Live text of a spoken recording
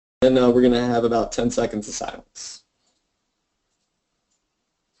And we're going to have about 10 seconds of silence.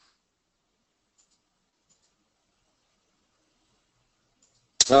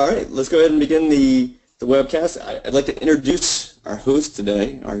 All right, let's go ahead and begin the webcast. I'd like to introduce our host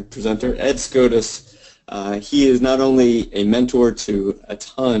today, our presenter, Ed Skoudis. He is not only a mentor to a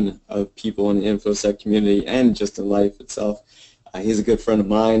ton of people in the InfoSec community and just in life itself. He's a good friend of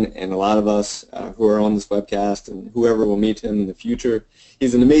mine and a lot of us who are on this webcast and whoever will meet him in the future.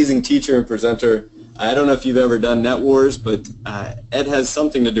 He's an amazing teacher and presenter. I don't know if you've ever done Net Wars, but Ed has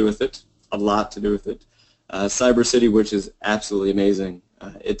something to do with it, a lot to do with it. Cyber City, which is absolutely amazing.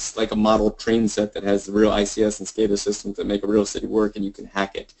 It's like a model train set that has the real ICS and SCADA systems that make a real city work, and you can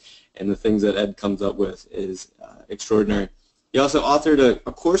hack it. And the things that Ed comes up with is extraordinary. He also authored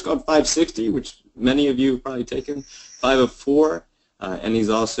a course called 560, which many of you have probably taken, 504, and he's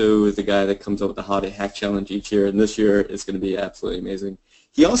also the guy that comes up with the Holiday Hack Challenge each year, and this year it's going to be absolutely amazing.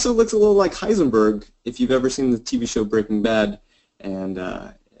 He also looks a little like Heisenberg, if you've ever seen the TV show Breaking Bad, and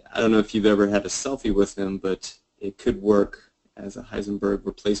I don't know if you've ever had a selfie with him, but it could work as a Heisenberg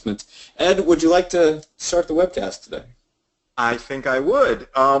replacement. Ed, would you like to start the webcast today? I think I would.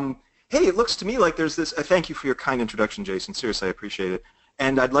 Hey, it looks to me like there's this. Thank you for your kind introduction, Jason. Seriously, I appreciate it.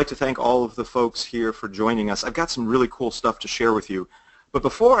 And I'd like to thank all of the folks here for joining us. I've got some really cool stuff to share with you. But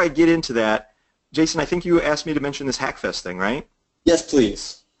before I get into that, Jason, I think you asked me to mention this Hackfest thing, right? Yes,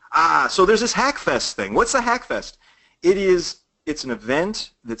 please. So there's this Hackfest thing. What's the Hackfest? It's an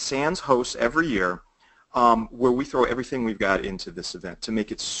event that SANS hosts every year where we throw everything we've got into this event to make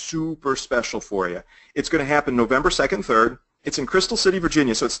it super special for you. It's going to happen November 2nd, 3rd. It's in Crystal City,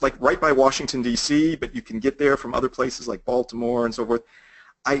 Virginia, so it's like right by Washington, D.C., but you can get there from other places like Baltimore and so forth.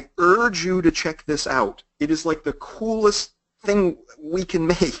 I urge you to check this out. It is like the coolest thing we can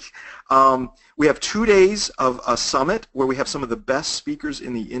make. We have 2 days of a summit where we have some of the best speakers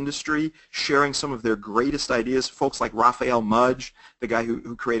in the industry sharing some of their greatest ideas, folks like Raphael Mudge, the guy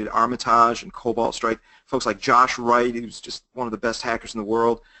who created Armitage and Cobalt Strike, folks like Josh Wright, who's just one of the best hackers in the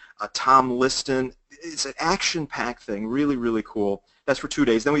world, Tom Liston. It's an action-packed thing, really, really cool. That's for 2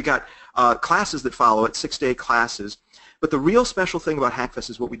 days. Then we've got classes that follow it, 6-day classes. But the real special thing about Hackfest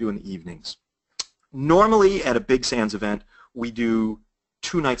is what we do in the evenings. Normally at a big SANS event, we do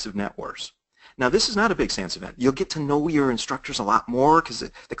 2 nights of Net Wars. Now this is not a big SANS event. You'll get to know your instructors a lot more because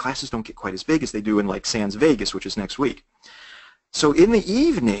the classes don't get quite as big as they do in like SANS Vegas, which is next week. So in the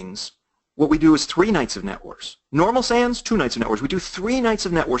evenings, what we do is 3 nights of Net Wars. Normal SANS, 2 nights of Net Wars. We do 3 nights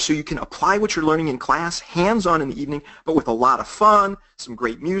of Net Wars so you can apply what you're learning in class, hands-on in the evening, but with a lot of fun, some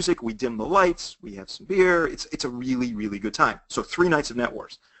great music. We dim the lights. We have some beer. It's a really, really good time. So 3 nights of Net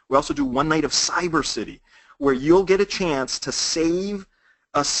Wars. We also do 1 night of Cyber City, where you'll get a chance to save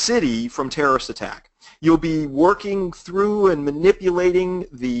a city from terrorist attack. You'll be working through and manipulating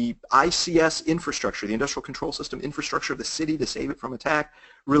the ICS infrastructure, the industrial control system infrastructure of the city to save it from attack.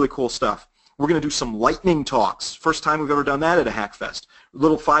 Really cool stuff. We're going to do some lightning talks. First time we've ever done that at a Hackfest.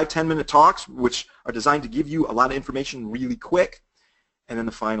 Little 5-10 minute talks which are designed to give you a lot of information really quick. And then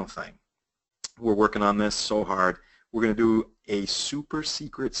the final thing. We're working on this so hard. We're going to do a super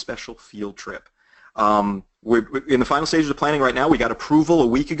secret special field trip. We're in the final stages of planning right now. We got approval a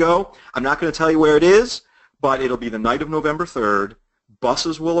week ago. I'm not going to tell you where it is, but it'll be the night of November 3rd.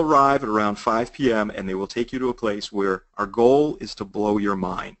 Buses will arrive at around 5 p.m. and they will take you to a place where our goal is to blow your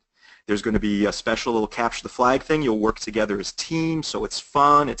mind. There's going to be a special little capture the flag thing. You'll work together as teams, so it's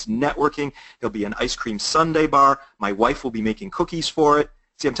fun, it's networking. There'll be an ice cream sundae bar. My wife will be making cookies for it.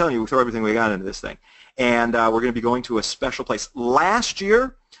 See, I'm telling you, we throw everything we got into this thing. And we're going to be going to a special place. Last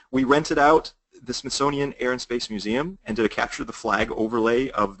year, we rented out the Smithsonian Air and Space Museum and did a capture the flag overlay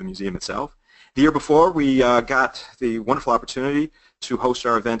of the museum itself. The year before, we got the wonderful opportunity to host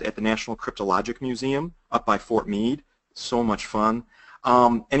our event at the National Cryptologic Museum up by Fort Meade. So much fun.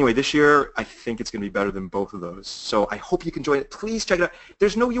 Anyway, this year, I think it's going to be better than both of those. So I hope you can join it. Please check it out.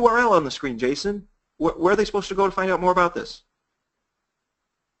 There's no URL on the screen, Jason. Where are they supposed to go to find out more about this?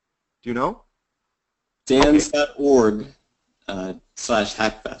 Do you know? SANS.org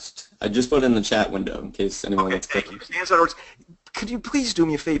 /Hackfest. I just put it in the chat window in case anyone wants to. Thank you. SANS.org. Could you please do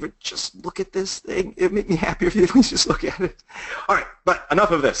me a favor? Just look at this thing. It'd make me happier if you please just look at it. All right, but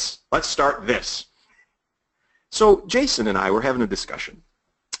enough of this. Let's start this. So Jason and I were having a discussion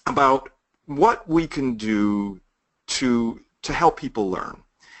about what we can do to help people learn.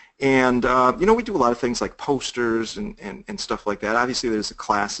 And you know, we do a lot of things like posters and stuff like that. Obviously, there's the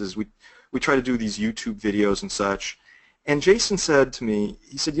classes. We try to do these YouTube videos and such. And Jason said to me,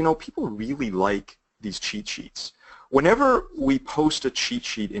 he said, you know, people really like these cheat sheets. Whenever we post a cheat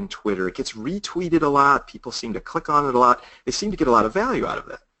sheet in Twitter, it gets retweeted a lot. People seem to click on it a lot. They seem to get a lot of value out of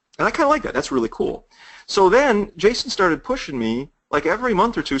that. And I kind of like that. That's really cool. So then Jason started pushing me like every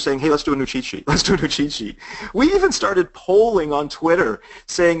month or two saying, hey, let's do a new cheat sheet. Let's do a new cheat sheet. We even started polling on Twitter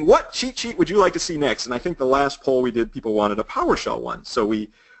saying, what cheat sheet would you like to see next? And I think the last poll we did, people wanted a PowerShell one. So we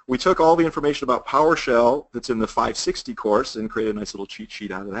took all the information about PowerShell that's in the 560 course and created a nice little cheat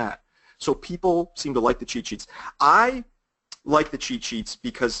sheet out of that. So people seem to like the cheat sheets. I like the cheat sheets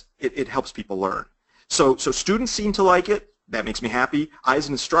because it helps people learn. So students seem to like it. That makes me happy. I, as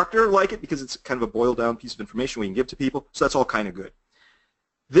an instructor, like it because it's kind of a boiled down piece of information we can give to people. So that's all kind of good.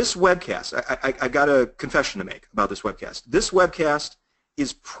 This webcast, I got a confession to make about this webcast. This webcast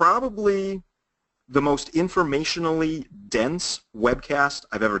is probably the most informationally dense webcast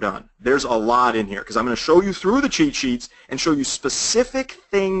I've ever done. There's a lot in here because I'm going to show you through the cheat sheets and show you specific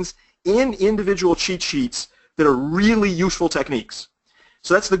things in individual cheat sheets that are really useful techniques.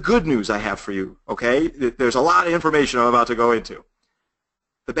 So that's the good news I have for you, okay? There's a lot of information I'm about to go into.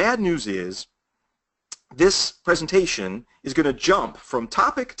 The bad news is this presentation is going to jump from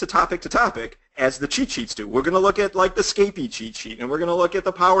topic to topic to topic as the cheat sheets do. We're going to look at like the Scapy cheat sheet, and we're going to look at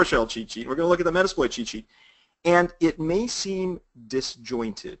the PowerShell cheat sheet, and we're going to look at the Metasploit cheat sheet. And it may seem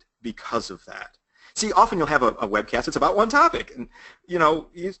disjointed because of that. See, often you'll have a webcast, it's about one topic, and you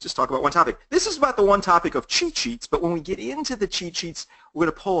just talk about one topic. This is about the one topic of cheat sheets, but when we get into the cheat sheets, we're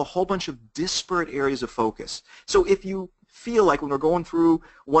going to pull a whole bunch of disparate areas of focus. So if you feel like when we're going through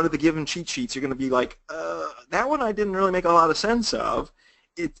one of the given cheat sheets, you're going to be like, that one I didn't really make a lot of sense of,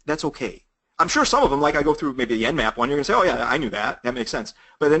 that's okay. I'm sure some of them, like I go through maybe the Nmap one, you're going to say, oh yeah, I knew that. That makes sense.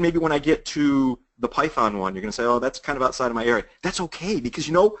 But then maybe when I get to the Python one, you're going to say, oh, that's kind of outside of my area. That's okay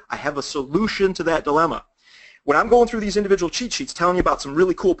because, I have a solution to that dilemma. When I'm going through these individual cheat sheets telling you about some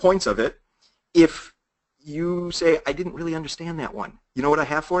really cool points of it, if you say, I didn't really understand that one, you know what I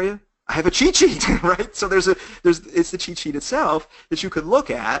have for you? I have a cheat sheet, right? So it's the cheat sheet itself that you could look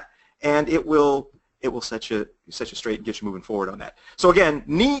at, and it will set you straight and get you moving forward on that. So again,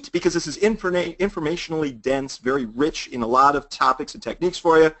 neat because this is informationally dense, very rich in a lot of topics and techniques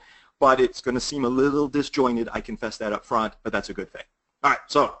for you, but it's going to seem a little disjointed. I confess that up front, but that's a good thing. All right,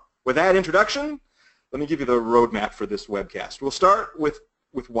 so with that introduction, let me give you the roadmap for this webcast. We'll start with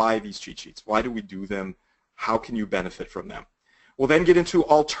why these cheat sheets. Why do we do them? How can you benefit from them? We'll then get into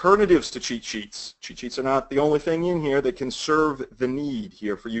alternatives to cheat sheets. Cheat sheets are not the only thing in here that can serve the need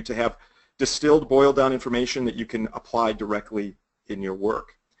here for you to have distilled, boiled down information that you can apply directly in your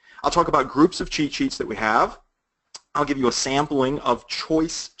work. I'll talk about groups of cheat sheets that we have. I'll give you a sampling of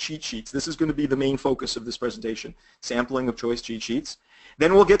choice cheat sheets. This is going to be the main focus of this presentation, sampling of choice cheat sheets.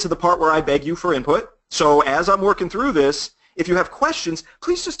 Then we'll get to the part where I beg you for input. So as I'm working through this, if you have questions,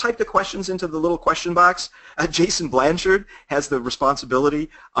 please just type the questions into the little question box. Jason Blanchard has the responsibility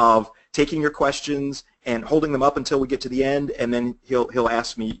of taking your questions and holding them up until we get to the end, and then he'll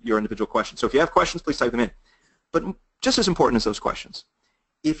ask me your individual questions. So if you have questions, please type them in. But just as important as those questions,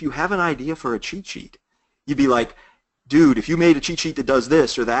 if you have an idea for a cheat sheet, you'd be like, dude, if you made a cheat sheet that does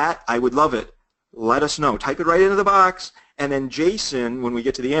this or that, I would love it. Let us know. Type it right into the box, and then Jason, when we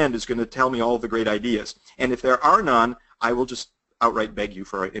get to the end, is going to tell me all of the great ideas. And if there are none, I will just outright beg you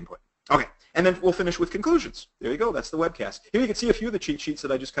for input. Okay, and then we'll finish with conclusions. There you go. That's the webcast. Here you can see a few of the cheat sheets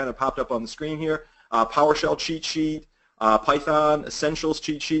that I just kind of popped up on the screen here. PowerShell cheat sheet, Python Essentials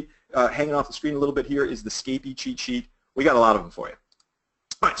cheat sheet. Hanging off the screen a little bit here is the Scapy cheat sheet. We got a lot of them for you.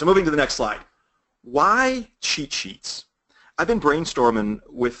 All right, so moving to the next slide. Why cheat sheets? I've been brainstorming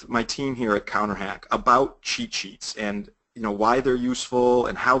with my team here at CounterHack about cheat sheets and why they're useful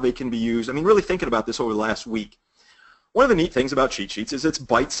and how they can be used. I mean, really thinking about this over the last week. One of the neat things about cheat sheets is it's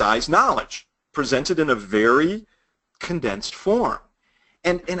bite-sized knowledge presented in a very condensed form.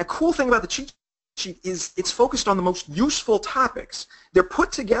 And a cool thing about the cheat sheet is it's focused on the most useful topics. They're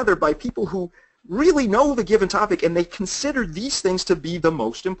put together by people who really know the given topic, and they consider these things to be the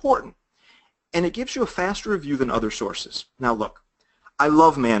most important. And it gives you a faster review than other sources. Now look, I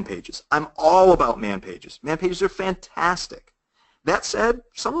love man pages. I'm all about man pages. Man pages are fantastic. That said,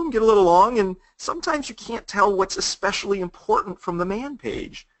 some of them get a little long, and sometimes you can't tell what's especially important from the man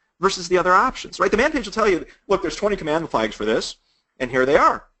page versus the other options, right? The man page will tell you, look, there's 20 command flags for this, and here they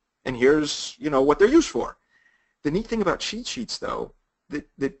are, and here's what they're used for. The neat thing about cheat sheets, though,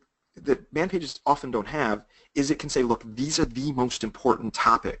 that man pages often don't have is it can say, look, these are the most important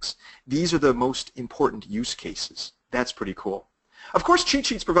topics. These are the most important use cases. That's pretty cool. Of course, cheat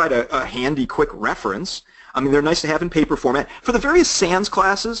sheets provide a handy, quick reference. I mean, they're nice to have in paper format. For the various SANS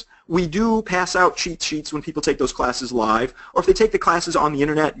classes, we do pass out cheat sheets when people take those classes live, or if they take the classes on the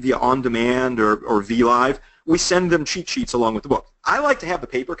internet via on-demand or vLive, we send them cheat sheets along with the book. I like to have the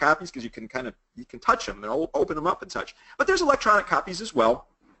paper copies because you can touch them and open them up and such. But there's electronic copies as well.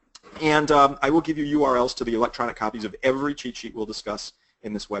 And I will give you URLs to the electronic copies of every cheat sheet we'll discuss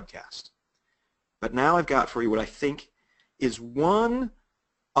in this webcast. But now I've got for you what I think is one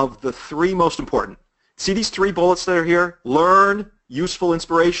of the three most important. See these three bullets that are here? Learn, useful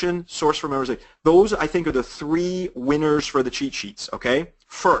inspiration, source for memorization. Those, I think, are the three winners for the cheat sheets, okay?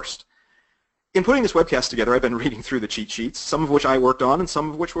 First, in putting this webcast together, I've been reading through the cheat sheets, some of which I worked on and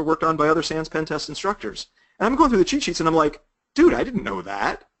some of which were worked on by other SANS pen test instructors. And I'm going through the cheat sheets and I'm like, dude, I didn't know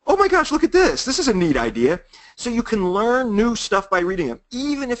that. Oh my gosh, look at this. This is a neat idea. So you can learn new stuff by reading them,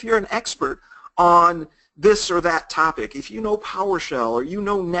 even if you're an expert on this or that topic. If you know PowerShell or you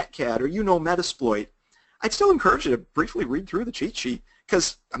know Netcat or you know Metasploit, I'd still encourage you to briefly read through the cheat sheet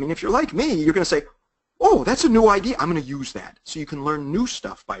because, I mean, if you're like me, you're going to say, oh, that's a new idea. I'm going to use that. So you can learn new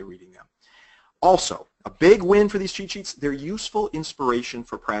stuff by reading them. Also, a big win for these cheat sheets, they're useful inspiration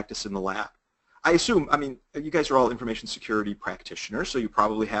for practice in the lab. I assume, I mean, you guys are all information security practitioners, so you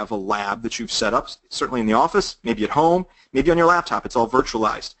probably have a lab that you've set up, certainly in the office, maybe at home, maybe on your laptop. It's all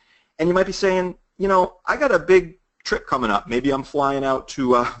virtualized. And you might be saying, you know, I got a big trip coming up. Maybe I'm flying out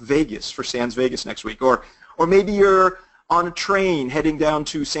to Vegas for SANS Vegas next week. Or maybe you're on a train heading down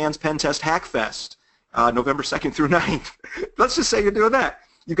to SANS Pen Test Hackfest, November 2nd through 9th. Let's just say you're doing that.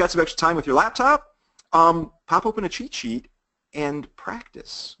 You've got some extra time with your laptop. Pop open a cheat sheet and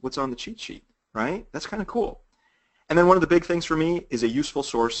practice what's on the cheat sheet. Right? That's kind of cool. And then one of the big things for me is a useful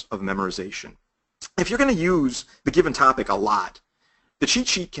source of memorization. If you're going to use the given topic a lot, the cheat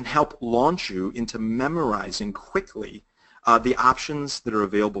sheet can help launch you into memorizing quickly the options that are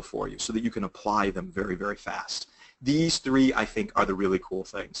available for you so that you can apply them very, very fast. These three, I think, are the really cool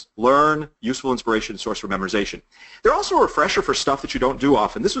things. Learn, useful inspiration, source for memorization. They're also a refresher for stuff that you don't do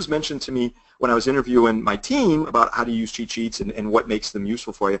often. This was mentioned to me when I was interviewing my team about how to use cheat sheets and what makes them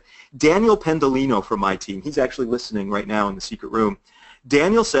useful for you. Daniel Pendolino from my team, he's actually listening right now in the secret room.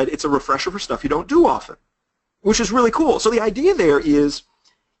 Daniel said it's a refresher for stuff you don't do often, which is really cool. So the idea there is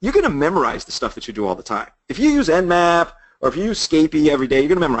you're going to memorize the stuff that you do all the time. If you use Nmap or if you use Scapy every day, you're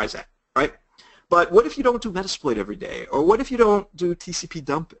going to memorize that, right? But what if you don't do Metasploit every day? Or what if you don't do TCP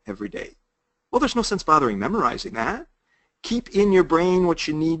dump every day? Well, there's no sense bothering memorizing that. Keep in your brain what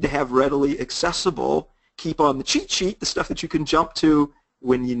you need to have readily accessible. Keep on the cheat sheet the stuff that you can jump to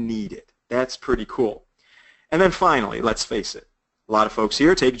when you need it. That's pretty cool. And then finally, let's face it, a lot of folks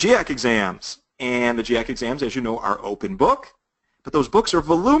here take GEAC exams. And the GEAC exams, as you know, are open book. But those books are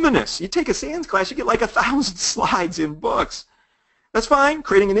voluminous. You take a SANS class, you get like 1,000 slides in books. That's fine.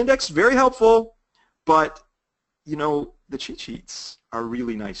 Creating an index, very helpful. But, you know, the cheat sheets are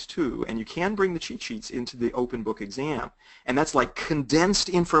really nice too, and you can bring the cheat sheets into the open book exam. And that's like condensed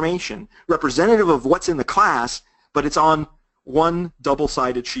information, representative of what's in the class, but it's on one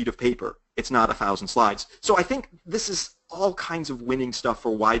double-sided sheet of paper. It's not 1,000 slides. So I think this is all kinds of winning stuff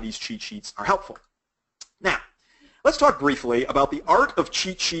for why these cheat sheets are helpful. Now, let's talk briefly about the art of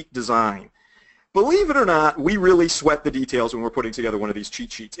cheat sheet design. Believe it or not, we really sweat the details when we're putting together one of these cheat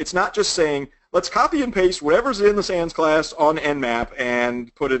sheets. It's not just saying, let's copy and paste whatever's in the SANS class on Nmap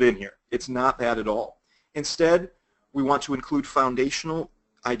and put it in here. It's not that at all. Instead, we want to include foundational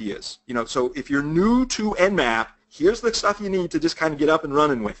ideas. You know, so if you're new to Nmap, here's the stuff you need to just kind of get up and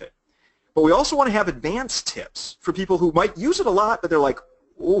running with it. But we also want to have advanced tips for people who might use it a lot, but they're like,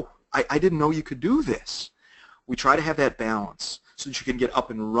 oh, I didn't know you could do this. We try to have that balance so that you can get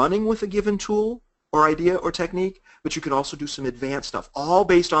up and running with a given tool or idea or technique, but you can also do some advanced stuff, all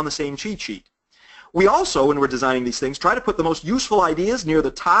based on the same cheat sheet. We also, when we're designing these things, try to put the most useful ideas near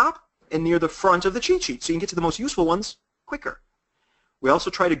the top and near the front of the cheat sheet so you can get to the most useful ones quicker. We also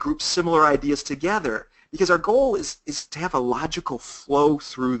try to group similar ideas together because our goal is to have a logical flow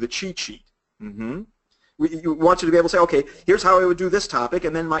through the cheat sheet. You want you to be able to say, okay, here's how I would do this topic,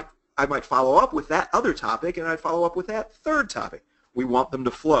 and then I might follow up with that other topic, and I'd follow up with that third topic. We want them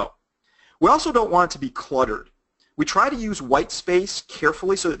to flow. We also don't want it to be cluttered. We try to use white space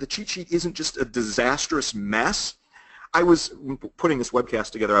carefully so that the cheat sheet isn't just a disastrous mess. I was putting this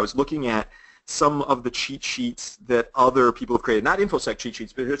webcast together. I was looking at some of the cheat sheets that other people have created, not InfoSec cheat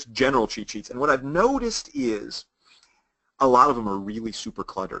sheets, but just general cheat sheets. And what I've noticed is a lot of them are really super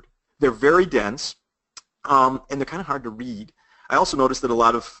cluttered. They're very dense, and they're kind of hard to read. I also noticed that a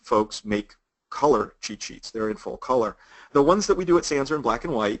lot of folks make color cheat sheets. They're in full color. The ones that we do at SANS are in black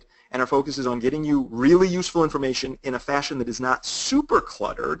and white, and our focus is on getting you really useful information in a fashion that is not super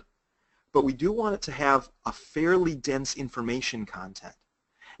cluttered, but we do want it to have a fairly dense information content.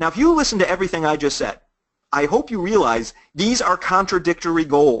 Now, if you listen to everything I just said, I hope you realize these are contradictory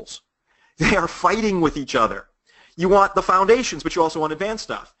goals. They are fighting with each other. You want the foundations, but you also want advanced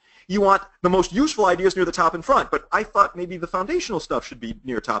stuff. You want the most useful ideas near the top and front, but I thought maybe the foundational stuff should be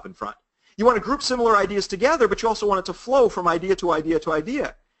near top and front. You want to group similar ideas together, but you also want it to flow from idea to idea to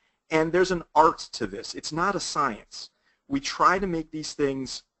idea. And there's an art to this. It's not a science. We try to make these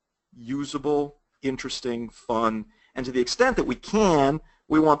things usable, interesting, fun, and to the extent that we can,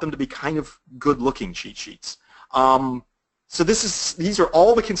 we want them to be kind of good-looking cheat sheets. So these are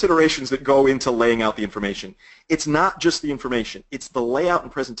all the considerations that go into laying out the information. It's not just the information. It's the layout and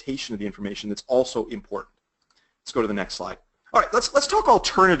presentation of the information that's also important. Let's go to the next slide. All right, let's talk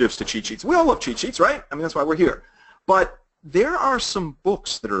alternatives to cheat sheets. We all love cheat sheets, right? I mean, that's why we're here. But there are some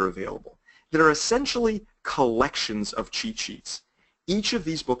books that are available that are essentially collections of cheat sheets. Each of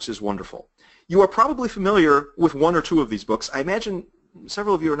these books is wonderful. You are probably familiar with one or two of these books. I imagine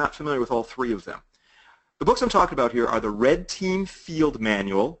several of you are not familiar with all three of them. The books I'm talking about here are the Red Team Field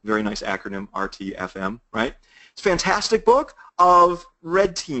Manual, very nice acronym, RTFM, right? It's a fantastic book of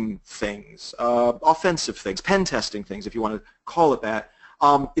red team things, offensive things, pen testing things, if you want to call it that.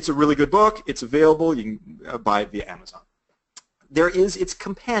 It's a really good book. It's available. You can buy it via Amazon. There is its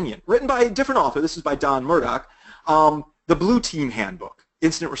companion, written by a different author. This is by Don Murdoch, the Blue Team Handbook,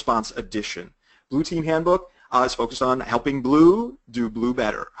 Incident Response Edition. Blue Team Handbook is focused on helping Blue do Blue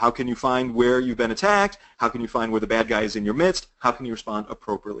better. How can you find where you've been attacked? How can you find where the bad guy is in your midst? How can you respond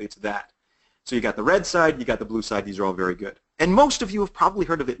appropriately to that? So you got the red side, you got the blue side. These are all very good. And most of you have probably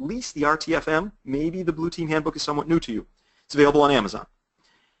heard of at least the RTFM. Maybe the Blue Team Handbook is somewhat new to you. It's available on Amazon.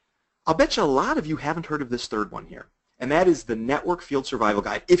 I'll bet you a lot of you haven't heard of this third one here, and that is the Network Field Survival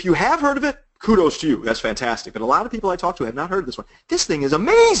Guide. If you have heard of it, kudos to you. That's fantastic. But a lot of people I talk to have not heard of this one. This thing is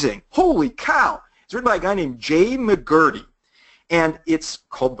amazing. Holy cow. It's written by a guy named Jay McGurdy, and it's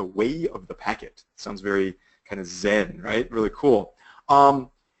called The Way of the Packet. Sounds very kind of zen, right? Really cool.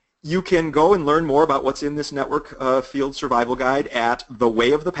 You can go and learn more about what's in this Network Field Survival Guide at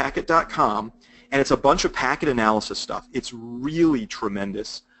thewayofthepacket.com, and it's a bunch of packet analysis stuff. It's really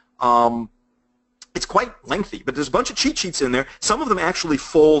tremendous. It's quite lengthy, but there's a bunch of cheat sheets in there. Some of them actually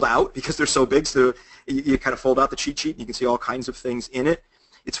fold out because they're so big, so you kind of fold out the cheat sheet and you can see all kinds of things in it.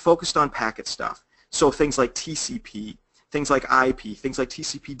 It's focused on packet stuff. So things like TCP, things like IP, things like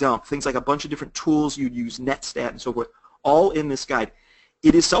TCP dump, things like a bunch of different tools you'd use, Netstat and so forth, all in this guide.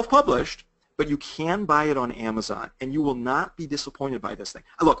 It is self-published, but you can buy it on Amazon, and you will not be disappointed by this thing.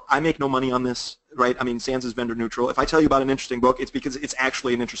 Look, I make no money on this, right? I mean, SANS is vendor neutral. If I tell you about an interesting book, it's because it's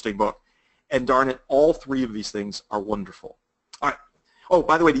actually an interesting book. And darn it, all three of these things are wonderful. All right. Oh,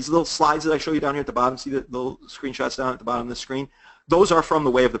 by the way, these little slides that I show you down here at the bottom, see the little screenshots down at the bottom of the screen? Those are from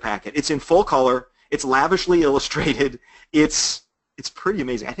The Way of the Packet. It's in full color. It's lavishly illustrated. It's pretty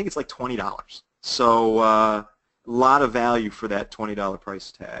amazing. I think it's like $20. So a lot of value for that $20 price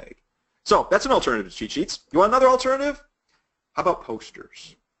tag. So that's an alternative to cheat sheets. You want another alternative? How about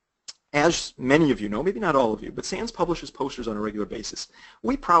posters? As many of you know, maybe not all of you, but SANS publishes posters on a regular basis.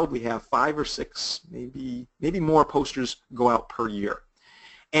 We probably have 5 or 6, maybe more posters go out per year.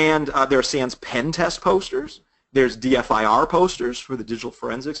 And there are SANS pen test posters. There's DFIR posters for the digital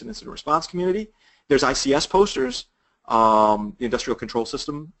forensics and incident response community. There's ICS posters, the industrial control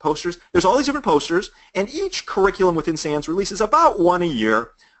system posters. There's all these different posters, and each curriculum within SANS releases about 1 a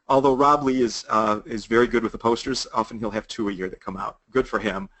year. Although Rob Lee is very good with the posters, often he'll have 2 a year that come out. Good for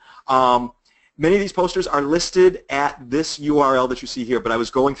him. Many of these posters are listed at this URL that you see here, but I was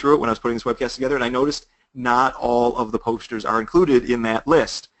going through it when I was putting this webcast together, and I noticed not all of the posters are included in that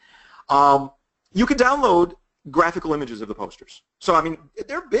list. You can download graphical images of the posters. So, I mean,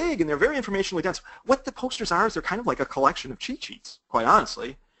 they're big and they're very informationally dense. What the posters are is they're kind of like a collection of cheat sheets, quite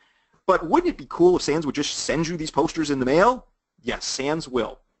honestly. But wouldn't it be cool if SANS would just send you these posters in the mail? Yes, SANS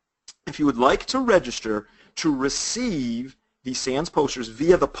will. If you would like to register to receive these SANS posters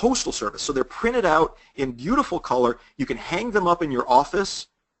via the Postal Service, so they're printed out in beautiful color, you can hang them up in your office,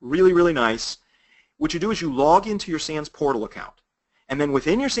 really, really nice. What you do is you log into your SANS portal account. And then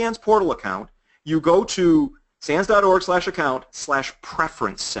within your SANS portal account, you go to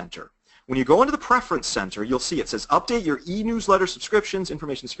sans.org/account/preference center. When you go into the Preference Center, you'll see it says update your e-newsletter subscriptions,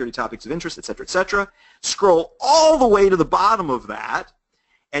 information security topics of interest, etc., etc. Scroll all the way to the bottom of that,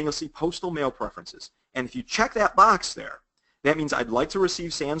 and you'll see postal mail preferences. And if you check that box there, that means I'd like to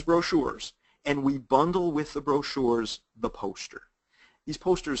receive SANS brochures, and we bundle with the brochures the poster. These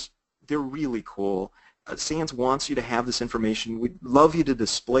posters, they're really cool. SANS wants you to have this information. We'd love you to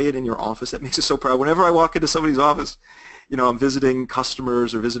display it in your office. That makes us so proud. Whenever I walk into somebody's office, you know, I'm visiting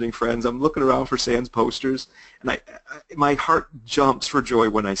customers or visiting friends, I'm looking around for SANS posters, and my heart jumps for joy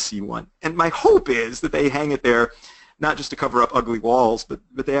when I see one. And my hope is that they hang it there not just to cover up ugly walls, but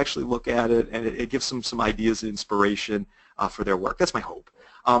they actually look at it, and it gives them some ideas and inspiration for their work. That's my hope.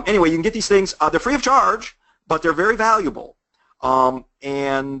 Anyway, you can get these things. They're free of charge, but they're very valuable.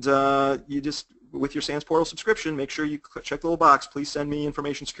 You just, with your SANS portal subscription, make sure you check the little box. Please send me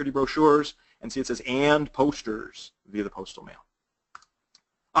information security brochures, and see it says and posters via the postal mail.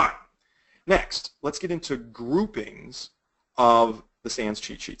 All right. Next, let's get into groupings of the SANS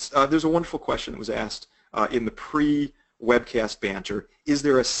cheat sheets. There's a wonderful question that was asked in the pre-webcast banter. Is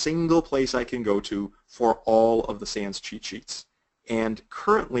there a single place I can go to for all of the SANS cheat sheets? And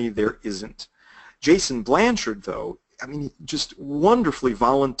currently there isn't. Jason Blanchard, though, I mean, he just wonderfully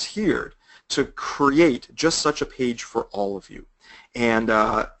volunteered to create just such a page for all of you. And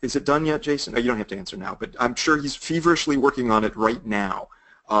is it done yet, Jason? You don't have to answer now, but I'm sure he's feverishly working on it right now,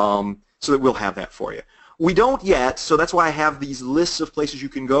 so that we'll have that for you. We don't yet, so that's why I have these lists of places you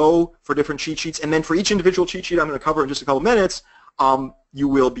can go for different cheat sheets, and then for each individual cheat sheet I'm going to cover in just a couple minutes, you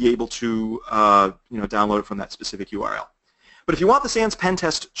will be able to download it from that specific URL. But if you want the SANS pen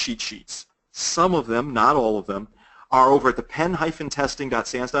test cheat sheets, some of them, not all of them, are over at the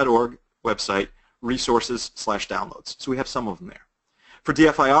pen-testing.sans.org website, resources/downloads. So we have some of them there. For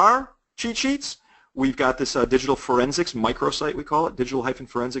DFIR cheat sheets, we've got this digital forensics microsite, we call it,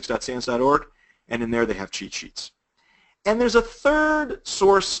 digital-forensics.sans.org, and in there they have cheat sheets. And there's a third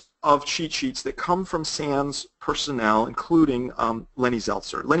source of cheat sheets that come from SANS personnel, including Lenny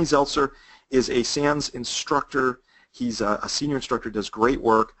Zeltzer. Lenny Zeltzer is a SANS instructor. He's a senior instructor, does great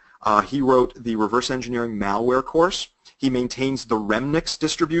work. He wrote the reverse engineering malware course. He maintains the Remnix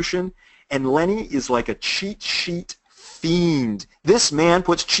distribution. And Lenny is like a cheat sheet fiend. This man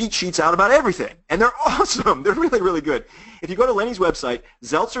puts cheat sheets out about everything. And they're awesome. They're really, really good. If you go to Lenny's website,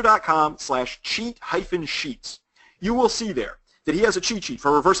 zeltzer.com/cheat-sheets, you will see there that he has a cheat sheet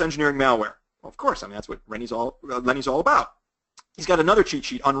for reverse engineering malware. Well, of course, I mean, that's what Lenny's all about. He's got another cheat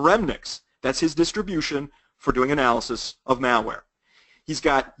sheet on Remnix. That's his distribution for doing analysis of malware. He's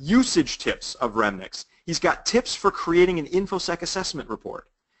got usage tips of Remnix. He's got tips for creating an InfoSec assessment report.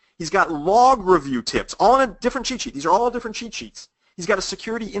 He's got log review tips, all in a different cheat sheet. These are all different cheat sheets. He's got a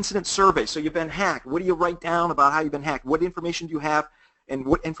security incident survey. So you've been hacked. What do you write down about how you've been hacked? What information do you have, and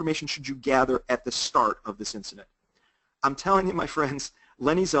what information should you gather at the start of this incident? I'm telling you, my friends,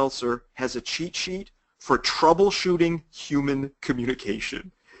 Lenny Zeltzer has a cheat sheet for troubleshooting human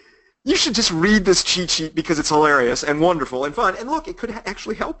communication. You should just read this cheat sheet because it's hilarious and wonderful and fun. And look, it could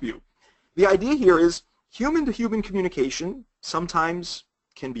actually help you. The idea here is human-to-human communication sometimes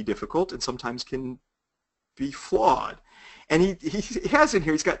can be difficult and sometimes can be flawed. And he has in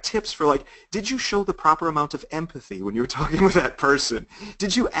here, he's got tips for, like, did you show the proper amount of empathy when you were talking with that person?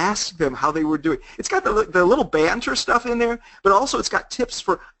 Did you ask them how they were doing? It's got the little banter stuff in there, but also it's got tips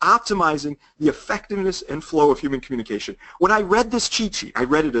for optimizing the effectiveness and flow of human communication. When I read this cheat sheet, I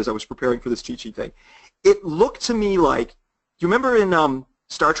read it as I was preparing for this cheat sheet thing, it looked to me like, you remember in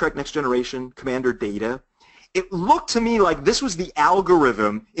Star Trek Next Generation, Commander Data? It looked to me like this was the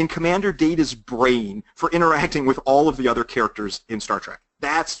algorithm in Commander Data's brain for interacting with all of the other characters in Star Trek.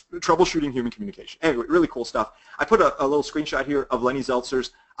 That's troubleshooting human communication. Anyway, really cool stuff. I put a little screenshot here of Lenny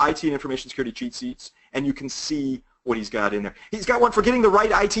Zeltzer's IT and information security cheat sheets, and you can see what he's got in there. He's got one for getting the right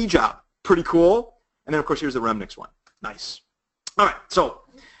IT job. Pretty cool. And then, of course, here's the Remnix one. Nice. All right, so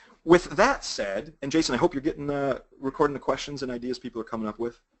with that said, and Jason, I hope you're getting recording the questions and ideas people are coming up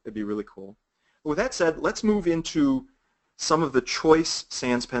with. It'd be really cool. With that said, let's move into some of the choice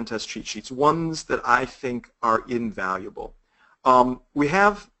SANS pen test cheat sheets, ones that I think are invaluable. We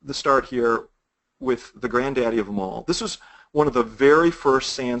have the start here with the granddaddy of them all. This was one of the very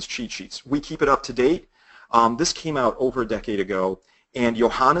first SANS cheat sheets. We keep it up to date. This came out over a decade ago, and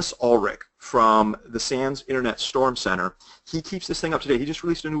Johannes Ulrich from the SANS Internet Storm Center, he keeps this thing up to date. He just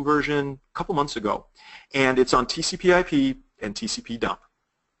released a new version a couple months ago, and it's on TCP/IP and TCP dump.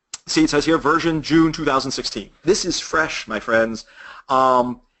 See, it says here version June 2016. This is fresh, my friends.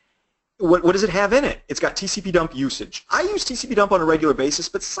 What does it have in it? It's got TCP dump usage. I use TCP dump on a regular basis,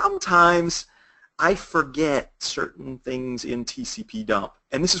 but sometimes I forget certain things in TCP dump.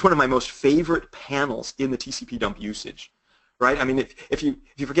 And this is one of my most favorite panels in the TCP dump usage, right? I mean, if you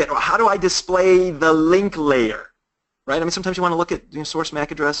forget, how do I display the link layer, right? I mean, sometimes you want to look at source MAC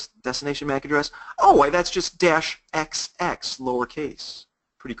address, destination MAC address. Oh, why, that's just -XX lowercase.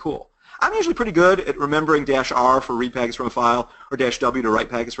 Pretty cool. I'm usually pretty good at remembering -R for read packets from a file or -W to write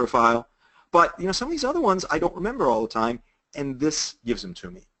packets for a file. But some of these other ones I don't remember all the time, and this gives them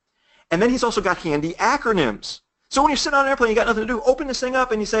to me. And then he's also got handy acronyms. So when you're sitting on an airplane, you got nothing to do, open this thing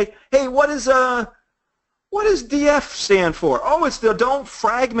up and you say, hey, what does DF stand for? Oh, it's the don't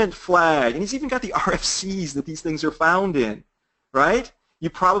fragment flag. And he's even got the RFCs that these things are found in, right? You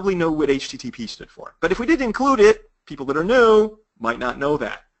probably know what HTTP stood for. But if we didn't include it, people that are new Might not know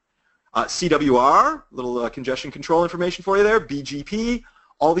that. CWR, little congestion control information for you there, BGP,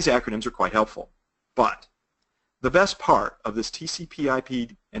 all these acronyms are quite helpful. But the best part of this TCP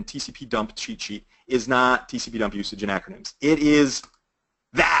IP and TCP dump cheat sheet is not TCP dump usage and acronyms. It is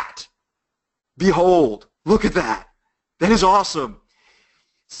that. Behold, look at that. That is awesome.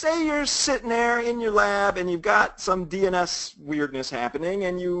 Say you're sitting there in your lab and you've got some DNS weirdness happening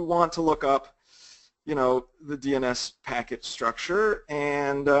and you want to look up, you know, the DNS packet structure,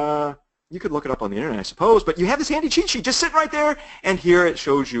 and you could look it up on the internet, I suppose, but you have this handy cheat sheet just sitting right there, and here it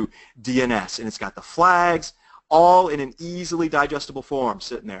shows you DNS, and it's got the flags all in an easily digestible form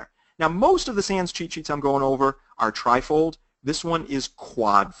sitting there. Now, most of the SANS cheat sheets I'm going over are trifold. This one is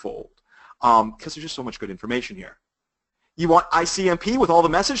quadfold because there's just so much good information here. You want ICMP with all the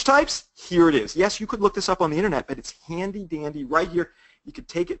message types? Here it is. Yes, you could look this up on the internet, but it's handy dandy right here. You could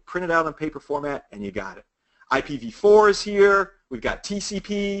take it, print it out on paper format, and you got it. IPv4 is here. We've got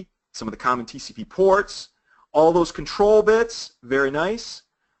TCP, some of the common TCP ports, all those control bits, very nice,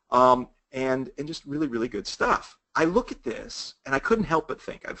 and just really, really good stuff. I look at this, and I couldn't help but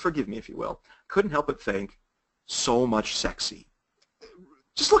think, forgive me if you will, couldn't help but think, so much sexy.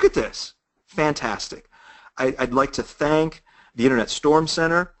 Just look at this. Fantastic. I'd like to thank the Internet Storm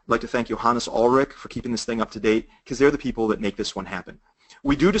Center. I'd like to thank Johannes Ulrich for keeping this thing up to date, because they're the people that make this one happen.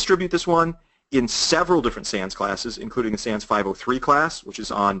 We do distribute this one in several different SANS classes, including the SANS 503 class, which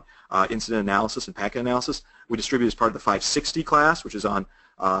is on incident analysis and packet analysis. We distribute as part of the 560 class, which is on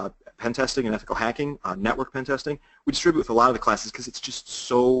pen testing and ethical hacking, network pen testing. We distribute with a lot of the classes because it's just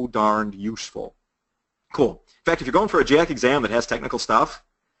so darned useful. Cool. In fact, if you're going for a JAC exam that has technical stuff,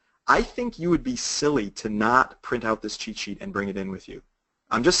 I think you would be silly to not print out this cheat sheet and bring it in with you.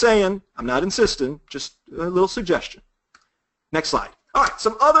 I'm just saying, I'm not insisting, just a little suggestion. Next slide. All right,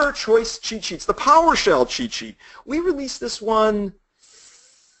 some other choice cheat sheets. The PowerShell cheat sheet. We released this one,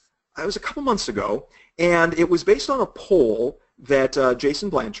 it was a couple months ago, and it was based on a poll that Jason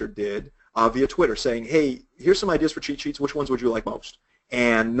Blanchard did via Twitter saying, hey, here's some ideas for cheat sheets. Which ones would you like most?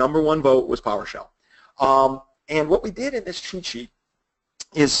 And #1 vote was PowerShell. And what we did in this cheat sheet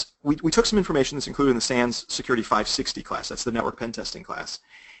is we took some information that's included in the SANS Security 560 class. That's the network pen testing class.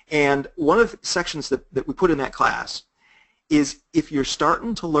 And one of the sections that we put in that class is if you're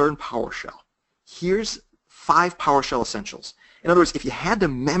starting to learn PowerShell, here's 5 PowerShell essentials. In other words, if you had to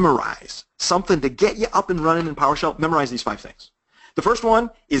memorize something to get you up and running in PowerShell, memorize these 5 things. The first one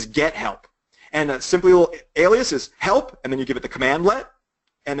is get help. And a simple little alias is help, and then you give it the commandlet,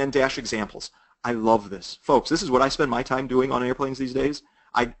 and then dash examples. I love this. Folks, this is what I spend my time doing on airplanes these days.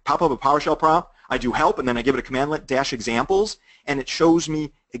 I pop up a PowerShell prompt, I do help, and then I give it a commandlet, dash examples, and it shows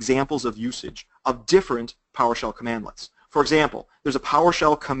me examples of usage of different PowerShell commandlets. For example, there's a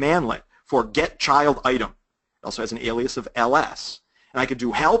PowerShell commandlet for get child item. It also has an alias of ls. And I could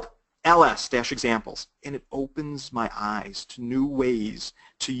do help, ls, dash examples. And it opens my eyes to new ways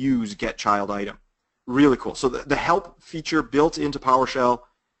to use get child item. Really cool. So the help feature built into PowerShell,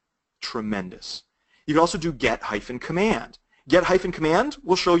 tremendous. You can also do get-command. Get-command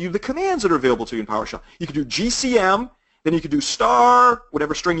will show you the commands that are available to you in PowerShell. You can do GCM, then you can do star,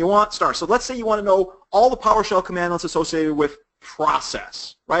 whatever string you want, star. So let's say you want to know all the PowerShell commandlets associated with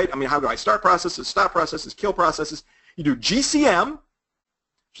process, right? I mean, how do I start processes, stop processes, kill processes? You do GCM,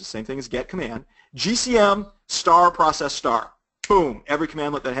 which is the same thing as get command, GCM star process star. Boom. Every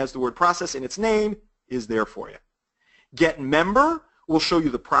commandlet that has the word process in its name is there for you. Get member will show you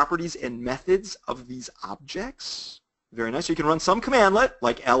the properties and methods of these objects. Very nice. So you can run some commandlet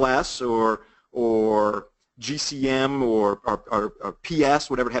like ls or GCM or PS,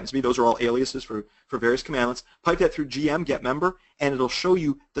 whatever it happens to be. Those are all aliases for various commandlets. Pipe that through GM, get member, and it'll show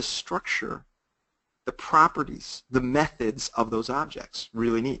you the structure, the properties, the methods of those objects.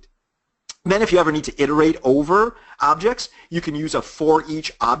 Really neat. Then if you ever need to iterate over objects, you can use a for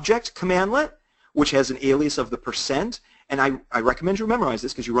each object commandlet, which has an alias of the %. And I recommend you memorize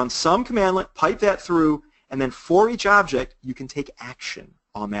this because you run some commandlet, pipe that through, and then for each object, you can take action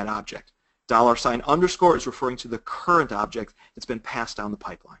on that object. $_ is referring to the current object that's been passed down the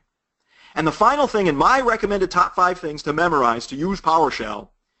pipeline. And the final thing in my recommended top 5 things to memorize to use PowerShell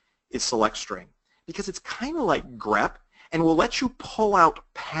is select string, because it's kind of like grep and will let you pull out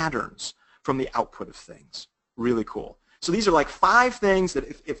patterns from the output of things. Really cool. So these are like 5 things that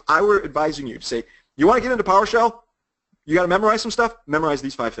if I were advising you to say, you want to get into PowerShell, you got to memorize some stuff, memorize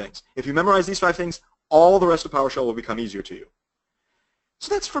these 5 things. If you memorize these 5 things, all the rest of PowerShell will become easier to you.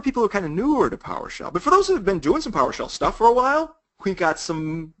 So that's for people who are kind of newer to PowerShell. But for those who have been doing some PowerShell stuff for a while, we got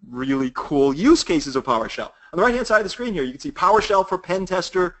some really cool use cases of PowerShell. On the right-hand side of the screen here, you can see PowerShell for pen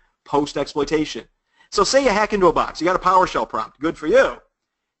tester post-exploitation. So say you hack into a box. You got a PowerShell prompt. Good for you.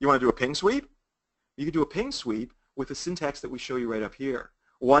 You want to do a ping sweep? You can do a ping sweep with the syntax that we show you right up here.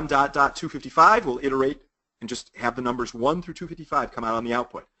 1.255 will iterate and just have the numbers 1 through 255 come out on the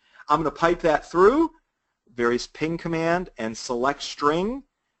output. I'm going to pipe that through various ping command and select string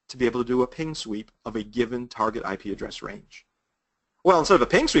to be able to do a ping sweep of a given target IP address range. Well, instead of a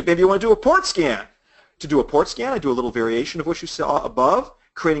ping sweep, maybe you want to do a port scan. To do a port scan, I do a little variation of what you saw above,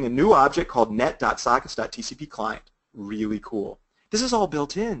 creating a new object called net.sockets.tcp client. Really cool. This is all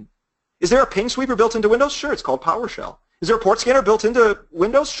built in. Is there a ping sweeper built into Windows? Sure, it's called PowerShell. Is there a port scanner built into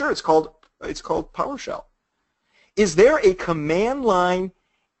Windows? Sure, it's called PowerShell. Is there a command line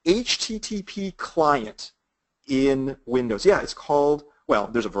HTTP client in Windows? Yeah, it's called, well,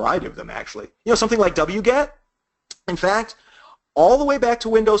 there's a variety of them actually. You know, something like wget. In fact, all the way back to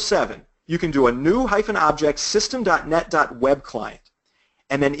Windows 7, you can do a new -object system.net.web client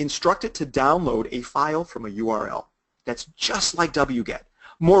and then instruct it to download a file from a URL. That's just like wget.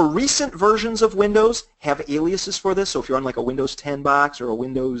 More recent versions of Windows have aliases for this, so if you're on like a Windows 10 box or a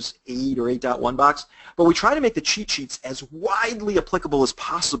Windows 8 or 8.1 box, but we try to make the cheat sheets as widely applicable as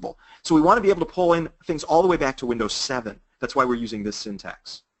possible. So we want to be able to pull in things all the way back to Windows 7. That's why we're using this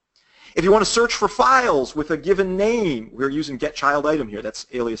syntax. If you want to search for files with a given name, we're using getChildItem here. That's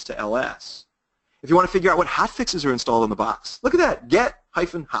alias to ls. If you want to figure out what hotfixes are installed in the box, look at that,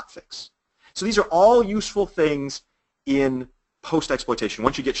 get-hotfix. So these are all useful things in post-exploitation,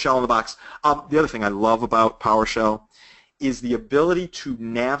 once you get shell in the box. The other thing I love about PowerShell is the ability to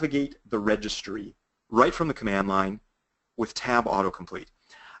navigate the registry right from the command line with tab autocomplete.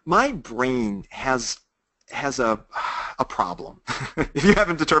 My brain has a problem. If you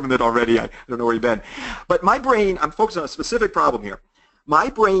haven't determined it already, I don't know where you've been. But my brain, I'm focused on a specific problem here. My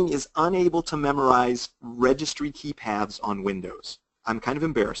brain is unable to memorize registry key paths on Windows. I'm kind of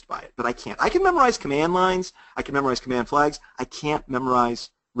embarrassed by it, but I can't. I can memorize command lines. I can memorize command flags. I can't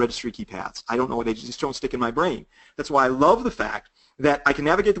memorize registry key paths. I don't know. They just don't stick in my brain. That's why I love the fact that I can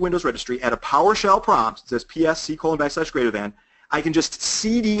navigate the Windows registry at a PowerShell prompt. It says PS:// I can just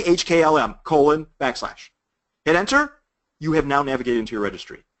cd hklm:/. Hit enter. You have now navigated into your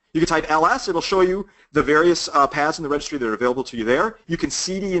registry. You can type ls. It'll show you the various paths in the registry that are available to you there. You can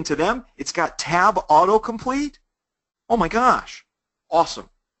cd into them. It's got tab autocomplete. Oh my gosh. Awesome.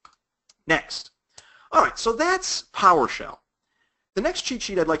 Next. All right, so that's PowerShell. The next cheat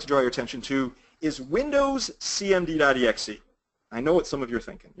sheet I'd like to draw your attention to is Windows cmd.exe. I know what some of you are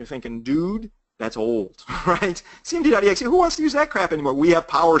thinking. You're thinking, dude, that's old, right? cmd.exe, who wants to use that crap anymore? We have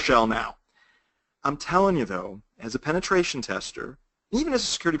PowerShell now. I'm telling you, though, as a penetration tester, even as a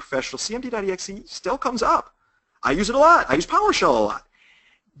security professional, cmd.exe still comes up. I use it a lot. I use PowerShell a lot.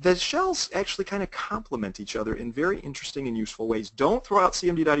 The shells actually kind of complement each other in very interesting and useful ways. Don't throw out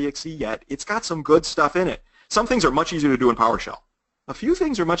cmd.exe yet. It's got some good stuff in it. Some things are much easier to do in PowerShell. A few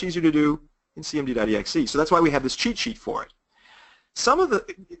things are much easier to do in cmd.exe. So that's why we have this cheat sheet for it.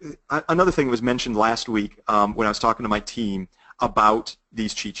 Another thing was mentioned last week when I was talking to my team about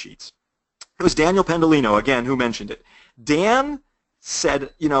these cheat sheets. It was Daniel Pendolino, again, who mentioned it. Dan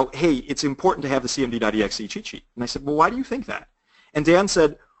said, you know, hey, it's important to have the cmd.exe cheat sheet. And I said, well, why do you think that? And Dan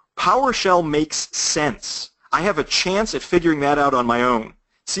said, PowerShell makes sense. I have a chance at figuring that out on my own.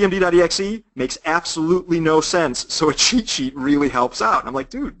 cmd.exe makes absolutely no sense, so a cheat sheet really helps out. And I'm like,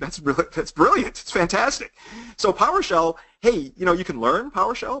 dude, that's brilliant. It's fantastic. So PowerShell, hey, you know, you can learn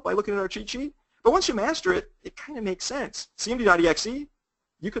PowerShell by looking at our cheat sheet, but once you master it, it kind of makes sense. cmd.exe,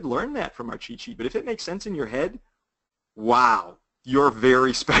 you could learn that from our cheat sheet, but if it makes sense in your head, wow, you're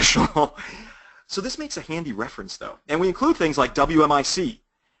very special. So this makes a handy reference, though. And we include things like WMIC.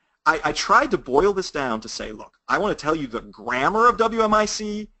 I tried to boil this down to say, look, I want to tell you the grammar of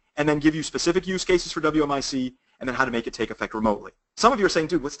WMIC and then give you specific use cases for WMIC and then how to make it take effect remotely. Some of you are saying,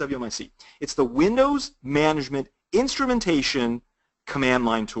 dude, what's WMIC? It's the Windows Management Instrumentation command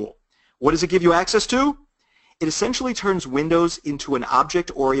line tool. What does it give you access to? It essentially turns Windows into an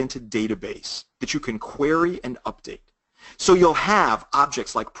object-oriented database that you can query and update. So you'll have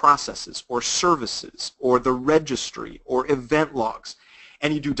objects like processes or services or the registry or event logs.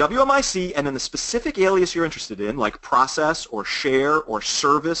 And you do WMIC and then the specific alias you're interested in, like process or share or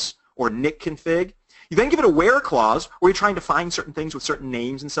service or nick_config. You then give it a where clause where you're trying to find certain things with certain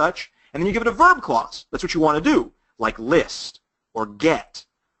names and such. And then you give it a verb clause. That's what you want to do, like list or get,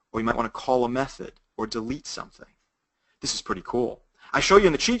 or you might want to call a method or delete something. This is pretty cool. I show you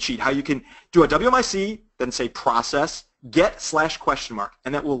in the cheat sheet how you can do a WMIC, then say process, get/?,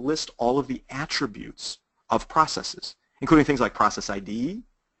 and that will list all of the attributes of processes, including things like process ID,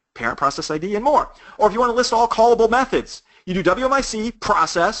 parent process ID, and more. Or if you want to list all callable methods, you do WMIC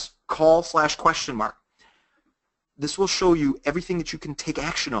process call/?, this will show you everything that you can take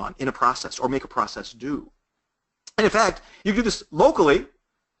action on in a process or make a process do. And in fact, you can do this locally.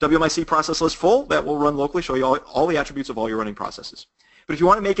 WMIC process list full, that will run locally, show you all the attributes of all your running processes. But if you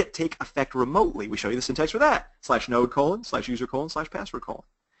want to make it take effect remotely, we show you the syntax for that. /node : /user : /password :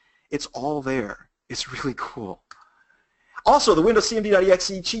 It's all there. It's really cool. Also, the Windows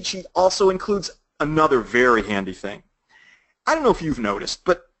CMD.exe cheat sheet also includes another very handy thing. I don't know if you've noticed,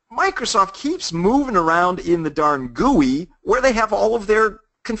 but Microsoft keeps moving around in the darn GUI where they have all of their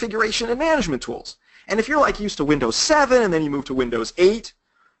configuration and management tools. And if you're like used to Windows 7 and then you move to Windows 8,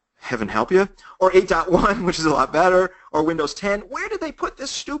 heaven help you, or 8.1, which is a lot better, or Windows 10, where did they put this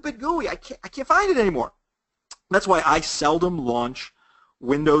stupid GUI? I can't find it anymore. That's why I seldom launch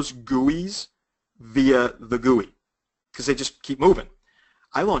Windows GUIs via the GUI, because they just keep moving.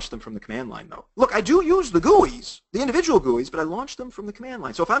 I launch them from the command line, though. Look, I do use the GUIs, the individual GUIs, but I launch them from the command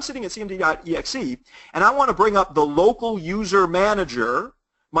line. So if I'm sitting at cmd.exe and I want to bring up the local user manager,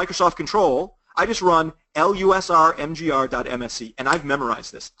 Microsoft Control, I just run lusr-mgr.msc, and I've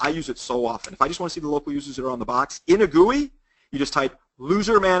memorized this. I use it so often. If I just want to see the local users that are on the box, in a GUI, you just type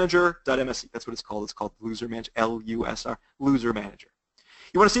losermanager.msc. That's what it's called. It's called loser manager, L-U-S-R, loser manager.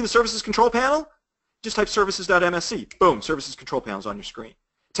 You want to see the services control panel? Just type services.msc. Boom, services control panel is on your screen.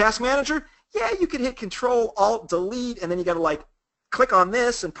 Task manager? Yeah, you could hit Control, Alt, Delete, and then you got to like click on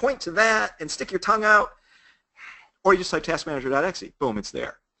this and point to that and stick your tongue out. Or you just type taskmanager.exe. Boom, it's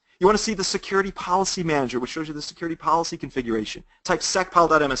there. You want to see the security policy manager, which shows you the security policy configuration. Type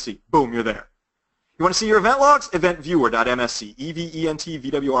secpol.msc. Boom, you're there. You want to see your event logs? Eventviewer.msc.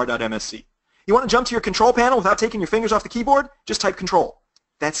 EVENTVWR.msc. You want to jump to your control panel without taking your fingers off the keyboard? Just type Control.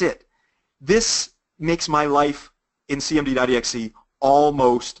 That's it. This makes my life in cmd.exe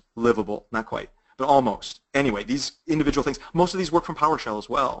almost livable. Not quite, but almost. Anyway, these individual things, most of these work from PowerShell as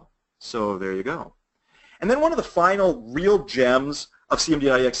well. So there you go. And then one of the final real gems of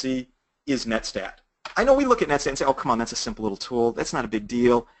cmd.exe is Netstat. I know we look at Netstat and say, oh, come on, that's a simple little tool. That's not a big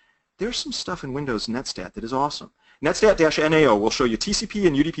deal. There's some stuff in Windows Netstat that is awesome. Netstat-NAO will show you TCP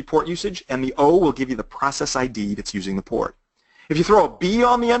and UDP port usage, and the O will give you the process ID that's using the port. If you throw a B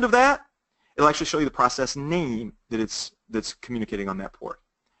on the end of that, it'll actually show you the process name that's communicating on that port.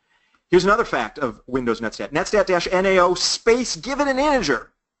 Here's another fact of Windows Netstat. Netstat-NAO space given an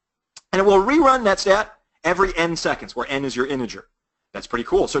integer, and it will rerun Netstat every n seconds, where n is your integer. That's pretty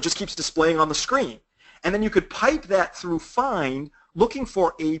cool. So it just keeps displaying on the screen. And then you could pipe that through find, looking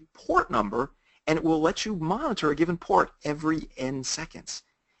for a port number, and it will let you monitor a given port every n seconds.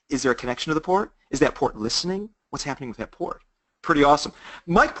 Is there a connection to the port? Is that port listening? What's happening with that port? Pretty awesome.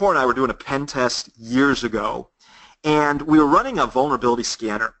 Mike Poore and I were doing a pen test years ago, and we were running a vulnerability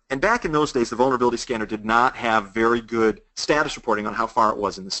scanner. And back in those days, the vulnerability scanner did not have very good status reporting on how far it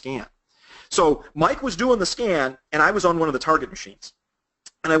was in the scan. So Mike was doing the scan, and I was on one of the target machines.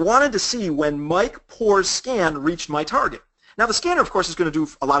 And I wanted to see when Mike Poore's scan reached my target. Now, the scanner, of course, is going to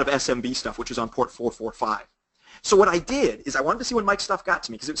do a lot of SMB stuff, which is on port 445. So what I did is I wanted to see when Mike's stuff got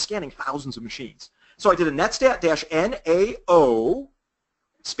to me, because it was scanning thousands of machines. So I did a netstat-nao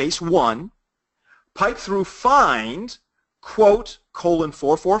space 1, pipe through find, quote,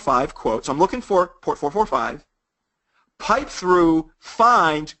 :445, quote. So I'm looking for port 445. Pipe through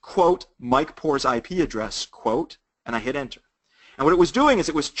find, quote, Mike Poore's IP address, quote, and I hit enter. And what it was doing is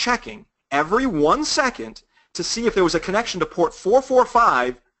it was checking every 1 second to see if there was a connection to port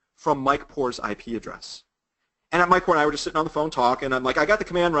 445 from Mike Poore's IP address. And Mike Poore and I were just sitting on the phone talking, and I'm like, I got the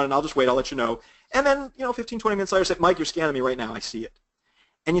command running, I'll just wait, I'll let you know. And then, 15, 20 minutes later, I said, Mike, you're scanning me right now, I see it.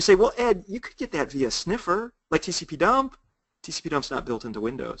 And you say, well, Ed, you could get that via sniffer, like TCP dump. TCP dump's not built into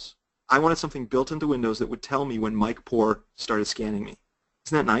Windows. I wanted something built into Windows that would tell me when Mike Poore started scanning me.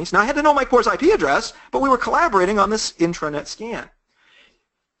 Isn't that nice? Now, I had to know Mike Poore's IP address, but we were collaborating on this intranet scan.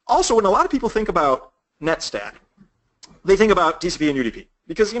 Also, when a lot of people think about Netstat, they think about TCP and UDP,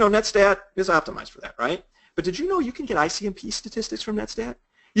 because, Netstat is optimized for that, right? But did you know you can get ICMP statistics from Netstat?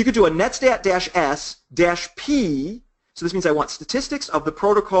 You could do a netstat-s-p, so this means I want statistics of the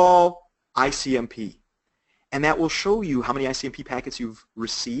protocol ICMP. And that will show you how many ICMP packets you've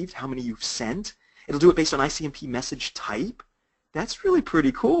received, how many you've sent. It'll do it based on ICMP message type. That's really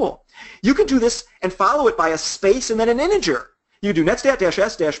pretty cool. You could do this and follow it by a space and then an integer. You do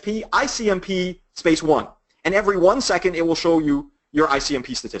netstat-s-p ICMP space 1. And every 1 second it will show you your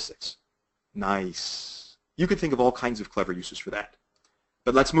ICMP statistics. Nice. You could think of all kinds of clever uses for that.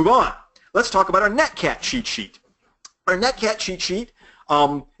 But let's move on. Let's talk about our Netcat cheat sheet. Our Netcat cheat sheet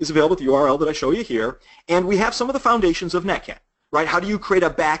is available at the URL that I show you here. And we have some of the foundations of Netcat, right? How do you create a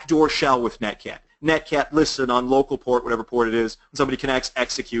backdoor shell with Netcat? Netcat listen on local port, whatever port it is. When somebody connects,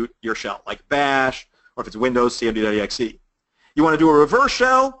 execute your shell, like bash, Or if it's Windows, cmd.exe. You want to do a reverse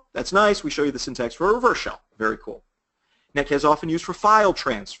shell? That's nice. We show you the syntax for a reverse shell. Very cool. Netcat is often used for file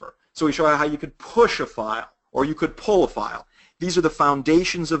transfer. So we show you how you could push a file or you could pull a file. These are the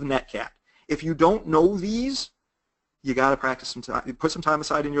foundations of Netcat. If you don't know these, you got to practice some time. Put some time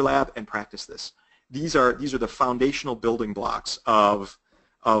aside in your lab and practice this. These are the foundational building blocks of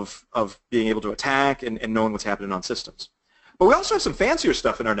being able to attack and knowing what's happening on systems. But we also have some fancier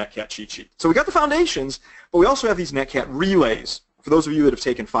stuff in our Netcat cheat sheet. So we got the foundations, but we also have these Netcat relays. For those of you that have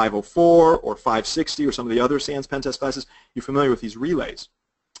taken 504 or 560 or some of the other SANS pen test classes, you're familiar with these relays.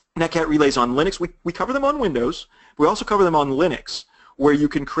 Netcat relays on Linux, we cover them on Windows, but we also cover them on Linux, where you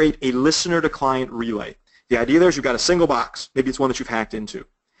can create a listener-to-client relay. The idea there is you've got a single box. Maybe it's one that you've hacked into.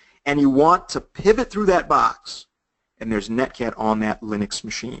 And you want to pivot through that box, and there's Netcat on that Linux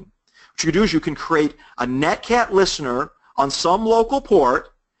machine. What you can do is you can create a Netcat listener on some local port.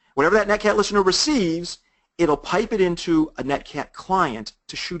 Whenever that Netcat listener receives, it'll pipe it into a Netcat client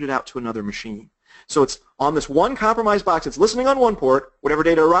to shoot it out to another machine. So it's on this one compromised box. It's listening on one port. Whatever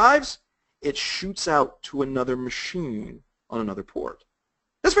data arrives, it shoots out to another machine on another port.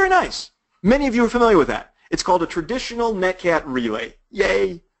 That's very nice. Many of you are familiar with that. It's called a traditional Netcat relay.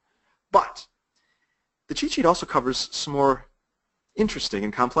 Yay! But the cheat sheet also covers some more interesting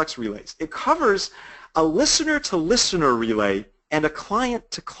and complex relays. It covers a listener-to-listener relay and a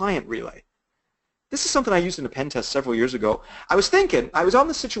client-to-client relay. This is something I used in a pen test several years ago. I was on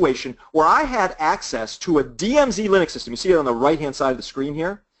the situation where I had access to a DMZ Linux system. You see it on the right-hand side of the screen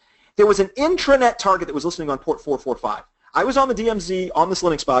here. There was an intranet target that was listening on port 445. I was on the DMZ on this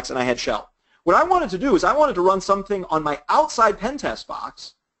Linux box, and I had shell. What I wanted to do is I wanted to run something on my outside pen test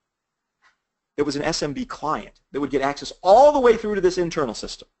box that was an SMB client that would get access all the way through to this internal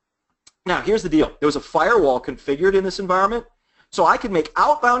system. Now, here's the deal. There was a firewall configured in this environment, so I could make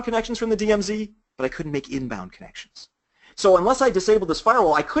outbound connections from the DMZ, but I couldn't make inbound connections. So unless I disabled this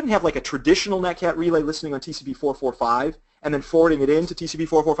firewall, I couldn't have like a traditional Netcat relay listening on TCP 445 and then forwarding it into TCP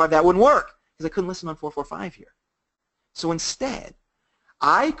 445. That wouldn't work because I couldn't listen on 445 here. So instead,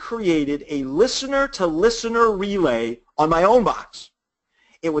 I created a listener-to-listener relay on my own box.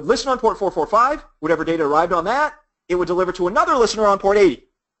 It would listen on port 445. Whatever data arrived on that, it would deliver to another listener on port 80.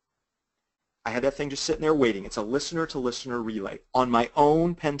 I had that thing just sitting there waiting. It's a listener-to-listener relay on my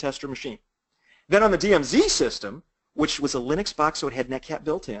own pen tester machine. Then on the DMZ system, which was a Linux box so it had Netcat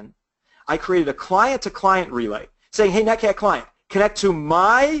built in, I created a client-to-client relay saying, hey, Netcat client, connect to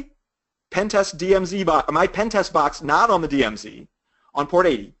my pentest DMZ box, my pentest box not on the DMZ, on port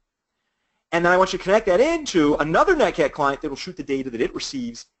 80. And then I want you to connect that into another Netcat client that will shoot the data that it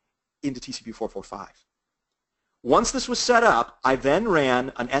receives into TCP 445. Once this was set up, I then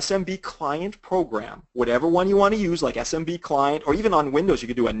ran an SMB client program, whatever one you want to use, like SMB client, or even on Windows you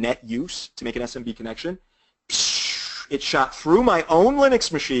could do a net use to make an SMB connection. It shot through my own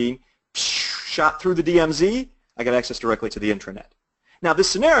Linux machine, shot through the DMZ. I got access directly to the intranet. Now this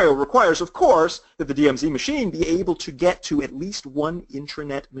scenario requires, of course, that the DMZ machine be able to get to at least one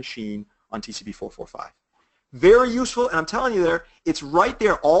intranet machine on TCP 445. Very useful, and I'm telling you there, it's right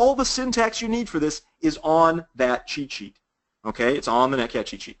there. All the syntax you need for this is on that cheat sheet. Okay, it's on the Netcat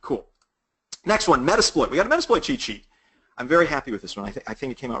cheat sheet. Cool. Next one, Metasploit. We got a Metasploit cheat sheet. I'm very happy with this one. I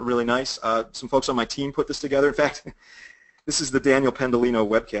think it came out really nice. Some folks on my team put this together. In fact, this is the Daniel Pendolino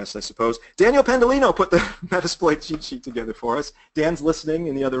webcast, I suppose. Daniel Pendolino put the Metasploit cheat sheet together for us. Dan's listening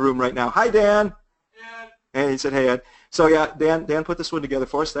in the other room right now. Hi, Dan. Ed. And he said, hey, Ed. So yeah, Dan put this one together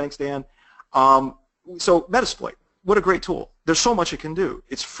for us. Thanks, Dan. So Metasploit, what a great tool. There's so much it can do.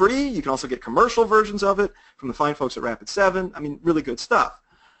 It's free. You can also get commercial versions of it from the fine folks at Rapid7. I mean, really good stuff.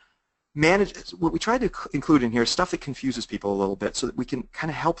 What we tried to include in here is stuff that confuses people a little bit so that we can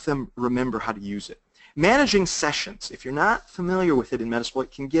kind of help them remember how to use it. Managing sessions, if you're not familiar with it in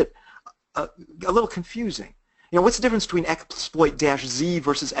Metasploit, can get a little confusing. You know, what's the difference between exploit-z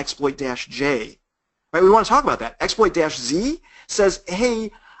versus exploit-j? Right, we want to talk about that. Exploit-z says,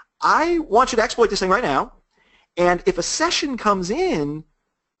 hey, I want you to exploit this thing right now, and if a session comes in,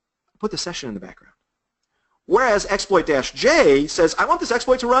 put the session in the background. Whereas exploit-j says, I want this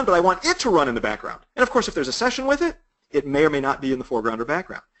exploit to run, but I want it to run in the background. And of course, if there's a session with it, it may or may not be in the foreground or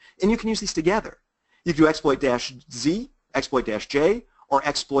background. And you can use these together. You can do exploit-z, exploit-j, or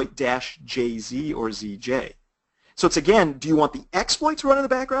exploit-jz or zj. So it's again, do you want the exploit to run in the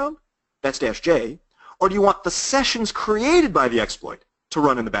background? That's -j. Or do you want the sessions created by the exploit to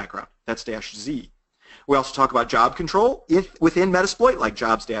run in the background? That's -z. We also talk about job control within Metasploit, like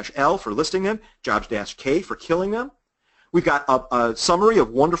jobs-l for listing them, jobs-k for killing them. We've got a summary of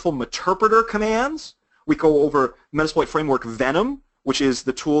wonderful meterpreter commands. We go over Metasploit framework Venom, which is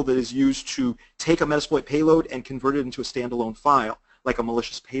the tool that is used to take a Metasploit payload and convert it into a standalone file, like a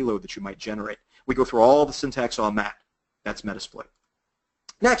malicious payload that you might generate. We go through all the syntax on that. That's Metasploit.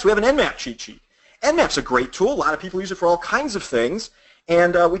 Next, we have an Nmap cheat sheet. Nmap's a great tool. A lot of people use it for all kinds of things.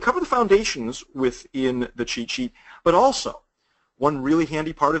 And we cover the foundations within the cheat sheet, but also one really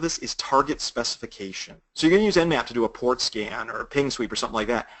handy part of this is target specification. So you're going to use Nmap to do a port scan or a ping sweep or something like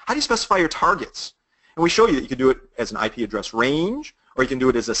that. How do you specify your targets? And we show you that you can do it as an IP address range, or you can do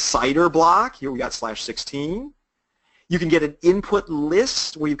it as a CIDR block. Here we got /16. You can get an input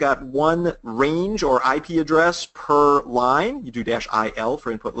list where you've got one range or IP address per line. You do -IL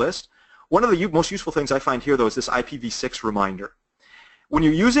for input list. One of the most useful things I find here, though, is this IPv6 reminder. When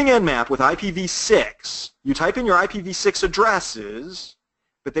you're using Nmap with IPv6, you type in your IPv6 addresses,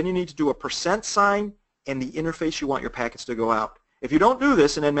 but then you need to do a % and the interface you want your packets to go out. If you don't do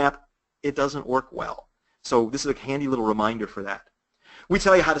this in Nmap, it doesn't work well. So this is a handy little reminder for that. We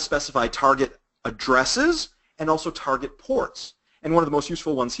tell you how to specify target addresses and also target ports. And one of the most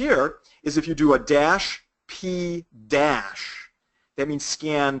useful ones here is if you do a -p-, that means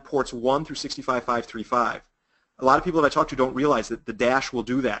scan ports 1 through 65535. A lot of people that I talk to don't realize that the dash will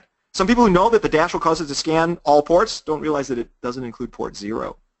do that. Some people who know that the dash will cause it to scan all ports don't realize that it doesn't include port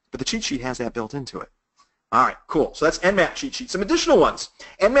 0. But the cheat sheet has that built into it. All right, cool. So that's Nmap cheat sheet. Some additional ones.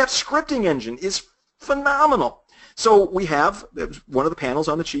 Nmap scripting engine is phenomenal. So we have one of the panels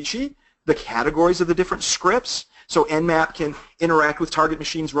on the cheat sheet, the categories of the different scripts. So Nmap can interact with target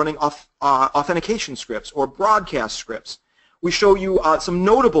machines running authentication scripts or broadcast scripts. We show you some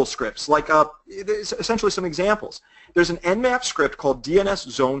notable scripts, like essentially some examples. There's an Nmap script called DNS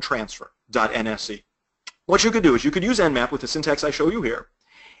zone transfer.nse. What you could do is you could use Nmap with the syntax I show you here,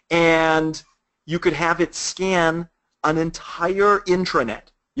 and you could have it scan an entire intranet.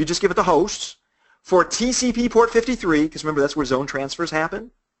 You just give it the hosts for TCP port 53, because remember that's where zone transfers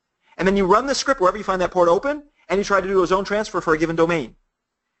happen, and then you run the script wherever you find that port open, and you try to do a zone transfer for a given domain.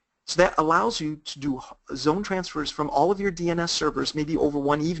 So that allows you to do zone transfers from all of your DNS servers maybe over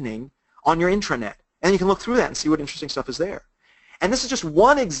one evening on your intranet. And you can look through that and see what interesting stuff is there. And this is just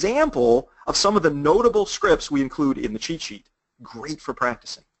one example of some of the notable scripts we include in the cheat sheet. Great for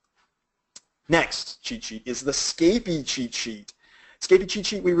practicing. Next cheat sheet is the Scapy cheat sheet. Scapy cheat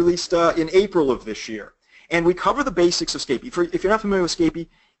sheet we released in April of this year. And we cover the basics of Scapy. If you're not familiar with Scapy,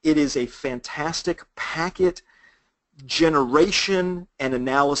 it is a fantastic packet generation and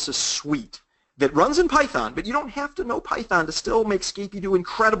analysis suite that runs in Python, but you don't have to know Python to still make Scapy do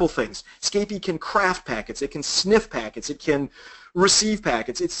incredible things. Scapy can craft packets, it can sniff packets, it can receive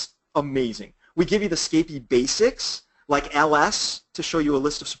packets. It's amazing. We give you the Scapy basics, like ls to show you a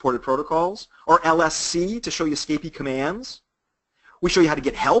list of supported protocols, or lsc to show you Scapy commands. We show you how to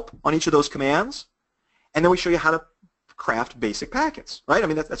get help on each of those commands, and then we show you how to craft basic packets, right? I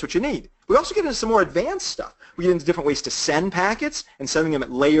mean, that's what you need. We also get into some more advanced stuff. We get into different ways to send packets and sending them at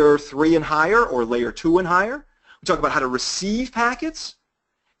layer 3 and higher or layer 2 and higher. We talk about how to receive packets.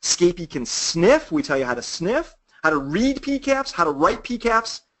 Scapy can sniff. We tell you how to sniff, how to read PCAPs, how to write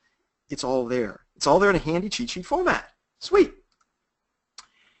PCAPs. It's all there. It's all there in a handy cheat sheet format. Sweet.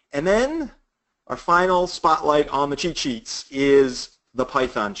 And then our final spotlight on the cheat sheets is the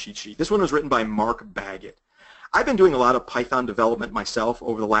Python cheat sheet. This one was written by Mark Baggett. I've been doing a lot of Python development myself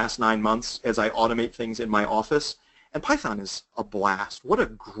over the last 9 months as I automate things in my office, and Python is a blast. What a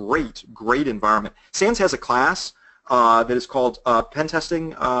great, great environment. SANS has a class that is called pen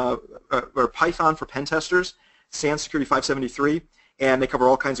testing, or Python for pen testers, SANS Security 573, and they cover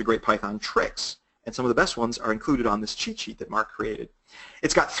all kinds of great Python tricks. And some of the best ones are included on this cheat sheet that Mark created.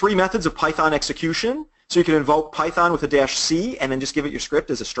 It's got 3 methods of Python execution, so you can invoke Python with a -c and then just give it your script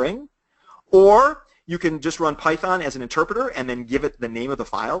as a string, or you can just run Python as an interpreter and then give it the name of the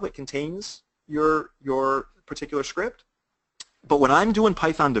file that contains your particular script. But when I'm doing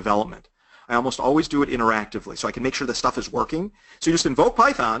Python development, I almost always do it interactively, so I can make sure the stuff is working. So you just invoke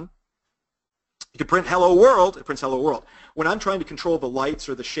Python. You can print hello world. It prints hello world. When I'm trying to control the lights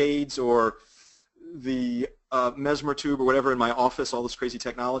or the shades or the mesmer tube or whatever in my office, all this crazy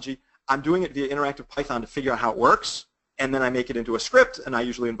technology, I'm doing it via interactive Python to figure out how it works, and then I make it into a script, and I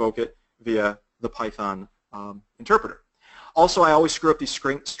usually invoke it via the Python interpreter. Also, I always screw up these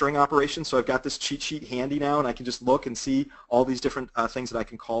string operations, so I've got this cheat sheet handy now, and I can just look and see all these different things that I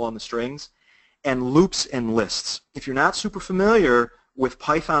can call on the strings. And loops and lists. If you're not super familiar with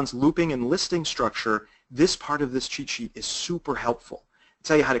Python's looping and listing structure, this part of this cheat sheet is super helpful. I'll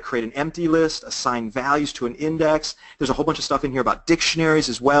tell you how to create an empty list, assign values to an index. There's a whole bunch of stuff in here about dictionaries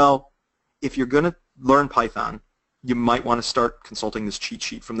as well. If you're going to learn Python, you might want to start consulting this cheat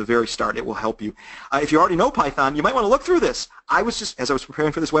sheet from the very start. It will help you. If you already know Python, you might want to look through this. As I was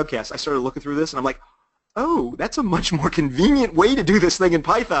preparing for this webcast, I started looking through this, and I'm like, oh, that's a much more convenient way to do this thing in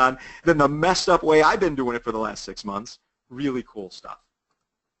Python than the messed up way I've been doing it for the last 6 months. Really cool stuff.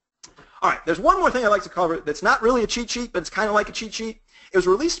 All right, there's one more thing I'd like to cover that's not really a cheat sheet, but it's kind of like a cheat sheet. It was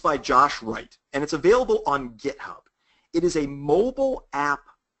released by Josh Wright, and it's available on GitHub. It is a mobile app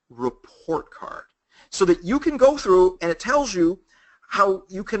report card so that you can go through, and it tells you how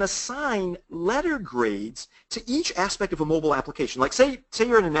you can assign letter grades to each aspect of a mobile application. Like say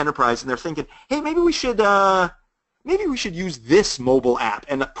you're in an enterprise and they're thinking, hey, maybe we should use this mobile app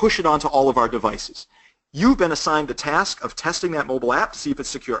and push it onto all of our devices. You've been assigned the task of testing that mobile app to see if it's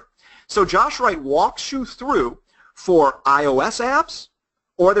secure. So Josh Wright walks you through for iOS apps,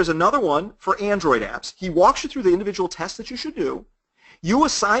 or there's another one for Android apps. He walks you through the individual tests that you should do. You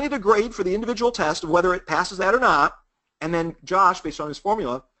assign it a grade for the individual test of whether it passes that or not, and then Josh, based on his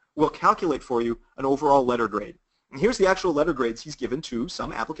formula, will calculate for you an overall letter grade. And here's the actual letter grades he's given to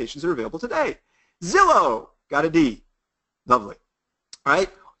some applications that are available today. Zillow got a D. Lovely. All right?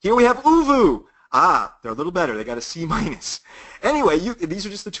 Here we have Uvu. Ah, they're a little better. They got a C minus. Anyway, these are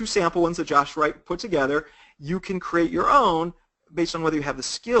just the two sample ones that Josh Wright put together. You can create your own based on whether you have the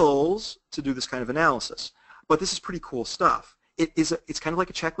skills to do this kind of analysis. But this is pretty cool stuff. It's kind of like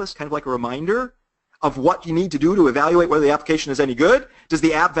a checklist, kind of like a reminder of what you need to do to evaluate whether the application is any good. Does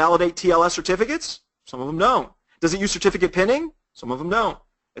the app validate TLS certificates? Some of them don't. Does it use certificate pinning? Some of them don't,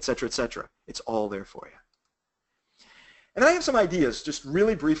 et cetera, et cetera. It's all there for you. And then I have some ideas, just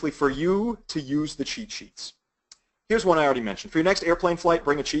really briefly, for you to use the cheat sheets. Here's one I already mentioned. For your next airplane flight,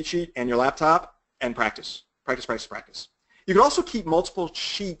 bring a cheat sheet and your laptop and practice. Practice, practice, practice. You can also keep multiple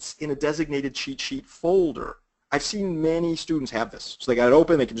sheets in a designated cheat sheet folder. I've seen many students have this. So they got it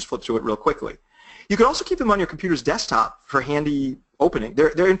open, they can just flip to it real quickly. You can also keep them on your computer's desktop for handy opening.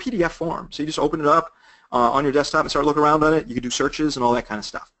 They're in PDF form, so you just open it up on your desktop and start looking around on it. You can do searches and all that kind of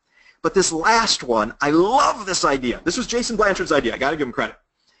stuff. But this last one, I love this idea. This was Jason Blanchard's idea. I got to give him credit.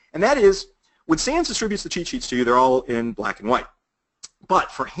 And that is, when SANS distributes the cheat sheets to you, they're all in black and white.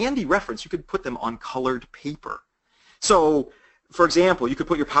 But for handy reference, you could put them on colored paper. So, for example, you could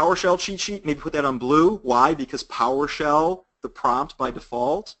put your PowerShell cheat sheet, maybe put that on blue. Why? Because PowerShell, the prompt by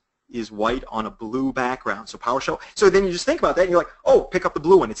default, is white on a blue background. So PowerShell. So then you just think about that, and you're like, oh, pick up the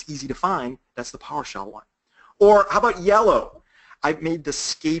blue one. It's easy to find. That's the PowerShell one. Or how about yellow? I made the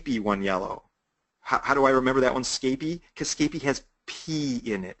Scapy one yellow. How do I remember that one, Scapy? Because Scapy has P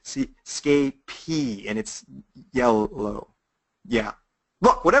in it. See, Scapy, and it's yellow. Yeah.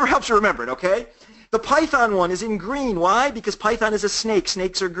 Look, whatever helps you remember it, okay? The Python one is in green. Why? Because Python is a snake.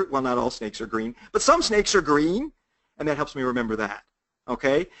 Snakes are, well, not all snakes are green, but some snakes are green, and that helps me remember that.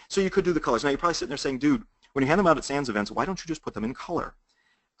 Okay? So you could do the colors. Now, you're probably sitting there saying, dude, when you hand them out at SANS events, why don't you just put them in color?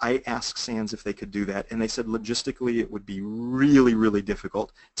 I asked SANS if they could do that, and they said logistically it would be really, really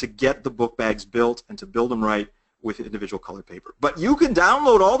difficult to get the book bags built and to build them right with individual colored paper. But you can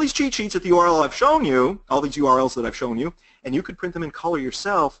download all these cheat sheets at the URL I've shown you, all these URLs that I've shown you, and you could print them in color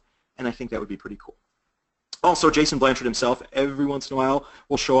yourself, and I think that would be pretty cool. Also, Jason Blanchard himself, every once in a while,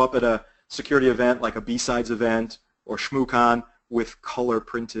 will show up at a security event like a B-Sides event or ShmooCon with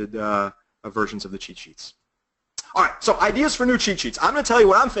color-printed versions of the cheat sheets. All right, so ideas for new cheat sheets. I'm going to tell you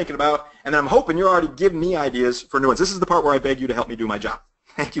what I'm thinking about, and then I'm hoping you're already giving me ideas for new ones. This is the part where I beg you to help me do my job.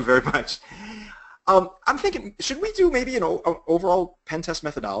 Thank you very much. I'm thinking, should we do maybe an overall pen test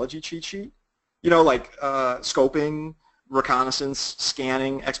methodology cheat sheet? You know, like scoping, reconnaissance,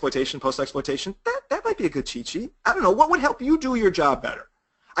 scanning, exploitation, post-exploitation. That might be a good cheat sheet. I don't know. What would help you do your job better?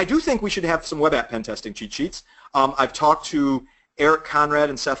 I do think we should have some web app pen testing cheat sheets. I've talked to Eric Conrad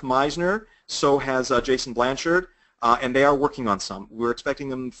and Seth Meisner. So has Jason Blanchard. And they are working on some. We're expecting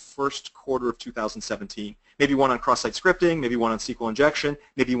them first quarter of 2017. Maybe one on cross-site scripting, maybe one on SQL injection,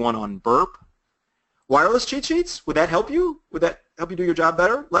 maybe one on burp. Wireless cheat sheets, would that help you? Would that help you do your job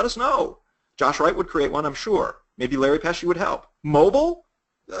better? Let us know. Josh Wright would create one, I'm sure. Maybe Larry Pesci would help. Mobile?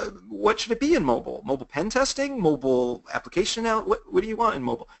 What should it be in mobile? Mobile pen testing? Mobile application? What do you want in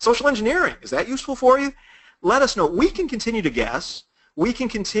mobile? Social engineering, is that useful for you? Let us know. We can continue to guess. We can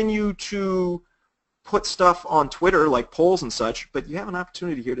continue to put stuff on Twitter like polls and such, but you have an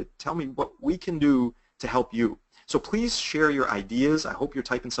opportunity here to tell me what we can do to help you. So please share your ideas. I hope you're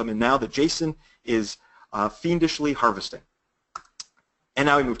typing some in now that Jason is fiendishly harvesting. And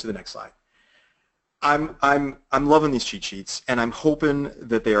now we move to the next slide. I'm loving these cheat sheets, and I'm hoping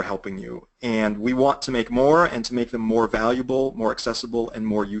that they are helping you. And we want to make more and to make them more valuable, more accessible, and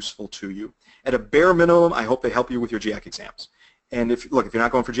more useful to you. At a bare minimum, I hope they help you with your GIAC exams. And if you're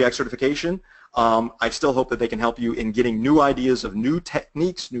not going for GX certification, I still hope that they can help you in getting new ideas of new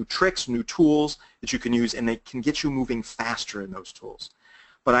techniques, new tricks, new tools that you can use, and they can get you moving faster in those tools.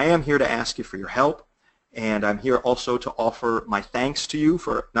 But I am here to ask you for your help, and I'm here also to offer my thanks to you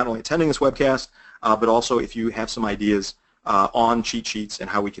for not only attending this webcast, but also if you have some ideas on cheat sheets and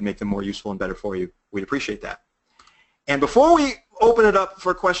how we can make them more useful and better for you, we'd appreciate that. And before we open it up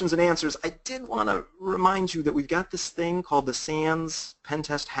for questions and answers, I did want to remind you that we've got this thing called the SANS Pen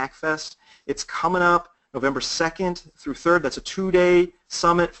Test Hackfest. It's coming up November 2nd through 3rd. That's a 2-day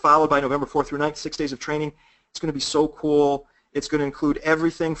summit followed by November 4th through 9th, 6 days of training. It's going to be so cool. It's going to include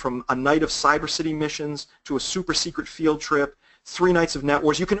everything from a night of Cyber City missions to a super secret field trip, 3 nights of net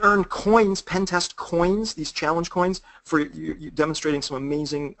wars. You can earn coins, pen test coins, these challenge coins, for you demonstrating some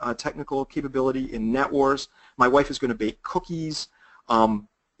amazing technical capability in net wars. My wife is going to bake cookies.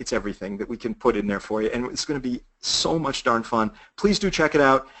 It's everything that we can put in there for you, and it's going to be so much darn fun. Please do check it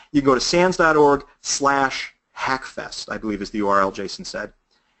out. You can go to sans.org/hackfest, I believe is the URL Jason said.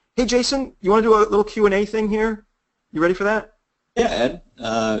 Hey, Jason, you want to do a little Q&A thing here? You ready for that? Yeah,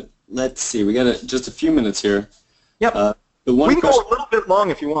 Ed. Let's see. We got just a few minutes here. Yep. We can go a little bit long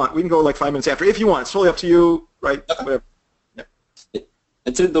if you want. We can go like 5 minutes after if you want. It's totally up to you, right? Whatever. Yep.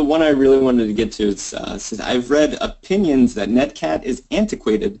 I'd say the one I really wanted to get to is since I've read opinions that Netcat is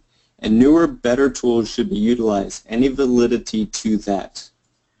antiquated and newer, better tools should be utilized. Any validity to that?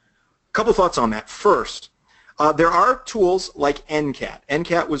 A couple thoughts on that. First, there are tools like Netcat.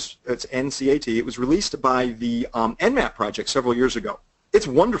 Netcat it's NCAT. It was released by the Nmap project several years ago. It's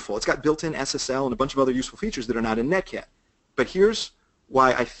wonderful. It's got built-in SSL and a bunch of other useful features that are not in Netcat. But here's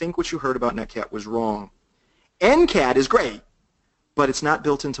why I think what you heard about Netcat was wrong. Netcat is great, but it's not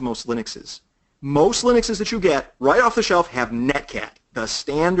built into most Linuxes. Most Linuxes that you get right off the shelf have Netcat, the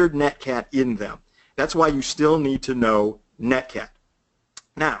standard Netcat in them. That's why you still need to know Netcat.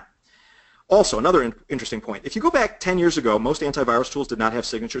 Now, also another interesting point. If you go back 10 years ago, most antivirus tools did not have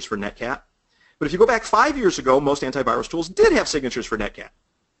signatures for Netcat. But if you go back 5 years ago, most antivirus tools did have signatures for Netcat.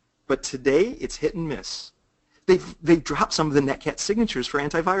 But today, it's hit and miss. They've dropped some of the Netcat signatures for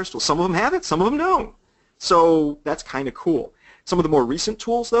antivirus tools. Some of them have it, some of them don't. So that's kind of cool. Some of the more recent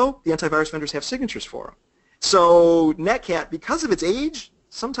tools, though, the antivirus vendors have signatures for them. So Netcat, because of its age,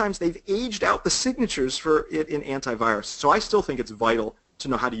 sometimes they've aged out the signatures for it in antivirus. So I still think it's vital to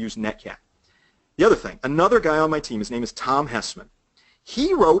know how to use Netcat. The other thing, another guy on my team, his name is Tom Hessman.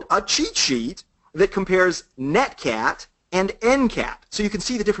 He wrote a cheat sheet that compares Netcat and Netcat, so you can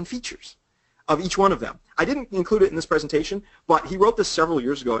see the different features of each one of them. I didn't include it in this presentation, but he wrote this several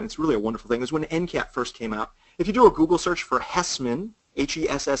years ago, and it's really a wonderful thing. It was when Netcat first came out. If you do a Google search for Hessman,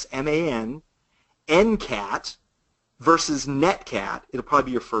 H-E-S-S-M-A-N, Netcat versus Netcat, it'll probably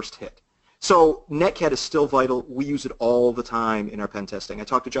be your first hit. So Netcat is still vital. We use it all the time in our pen testing. I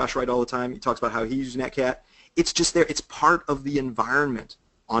talk to Josh Wright all the time. He talks about how he uses Netcat. It's just there. It's part of the environment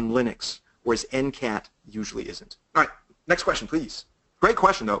on Linux, whereas Netcat usually isn't. All right, next question, please. Great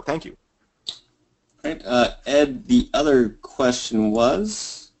question, though. Thank you. All right, Ed, the other question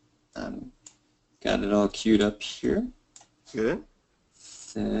was, got it all queued up here. Good.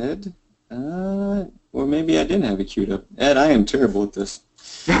 Said, or maybe I didn't have it queued up. Ed, I am terrible at this.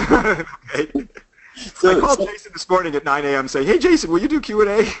 Okay. I called Jason this morning at 9 a.m. saying, hey, Jason, will you do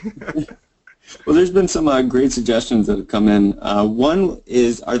Q&A? Well, there's been some great suggestions that have come in. One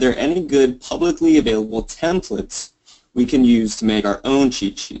is, are there any good publicly available templates we can use to make our own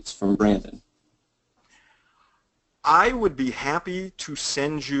cheat sheets, from Brandon? I would be happy to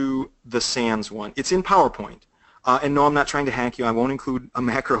send you the SANS one. It's in PowerPoint. And no, I'm not trying to hack you. I won't include a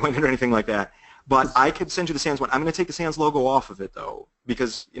macro in it or anything like that. But I could send you the SANS one. I'm going to take the SANS logo off of it, though,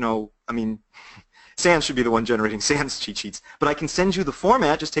 because, you know, I mean, SANS should be the one generating SANS cheat sheets. But I can send you the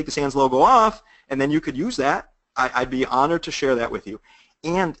format, just take the SANS logo off, and then you could use that. I'd be honored to share that with you.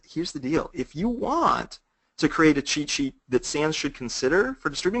 And here's the deal. If you want to create a cheat sheet that SANS should consider for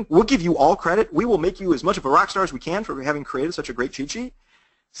distributing, we'll give you all credit. We will make you as much of a rock star as we can for having created such a great cheat sheet.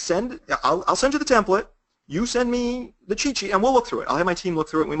 I'll send you the template. You send me the cheat sheet, and we'll look through it. I'll have my team look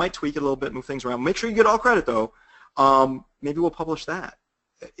through it. We might tweak it a little bit, move things around. Make sure you get all credit, though. Maybe we'll publish that.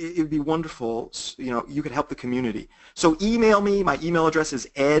 It would be wonderful. You know, you could help the community. So email me. My email address is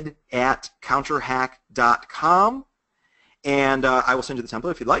ed@counterhack.com, and I will send you the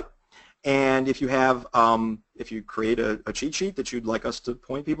template if you'd like. And if you have, if you create a cheat sheet that you'd like us to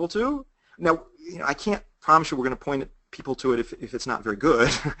point people to, now, you know, I can't promise you we're going to point people to it if it's not very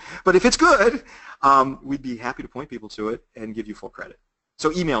good, but if it's good, we'd be happy to point people to it and give you full credit. So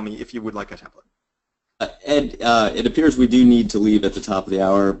email me if you would like a template. Ed, it appears we do need to leave at the top of the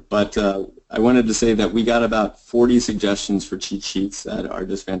hour, but I wanted to say that we got about 40 suggestions for cheat sheets that are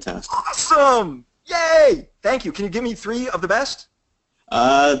just fantastic. Awesome! Yay! Thank you. Can you give me 3 of the best?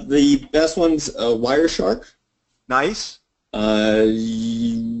 The best one's Wireshark, Nice.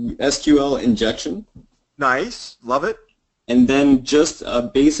 SQL injection, Nice. Love it. and then just a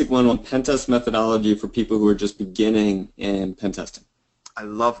basic one on pentest methodology for people who are just beginning in pen testing. I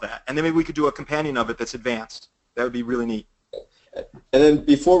love that. And then maybe we could do a companion of it that's advanced. That would be really neat. And then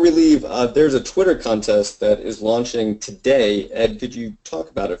before we leave, there's a Twitter contest that is launching today. Ed, could you talk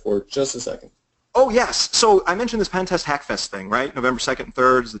about it for just a second? Oh, yes. So I mentioned this Pentest Hackfest thing, right? November 2nd and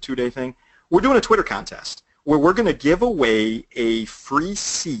 3rd is the 2-day thing. We're doing a Twitter contest where we're going to give away a free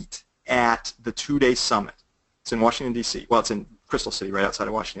seat at the 2-day summit. It's in Washington, D.C. Well, it's in Crystal City, right outside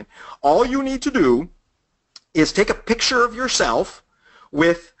of Washington. All you need to do is take a picture of yourself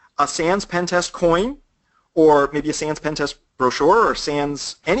with a SANS Pentest coin, or maybe a SANS Pentest brochure, or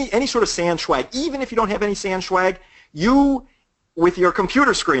SANS, any sort of SANS swag. Even if you don't have any SANS swag, you, with your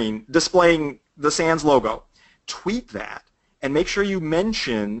computer screen displaying the SANS logo, tweet that and make sure you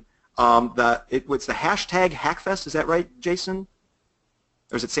mention what's the hashtag Hackfest. Is that right, Jason?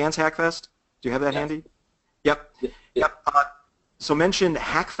 Or is it SANS Hackfest? Do you have that handy? Yep. Yep. So mention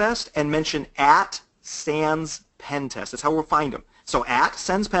Hackfest and mention at SANS Pentest. That's how we'll find them. So at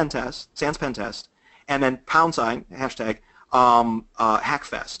SANS Pentest, and then #, hashtag,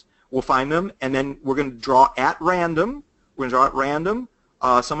 Hackfest. We'll find them, and then we're going to draw at random. We're going to draw at random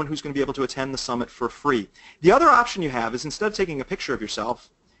someone who's going to be able to attend the summit for free. The other option you have is, instead of taking a picture of yourself,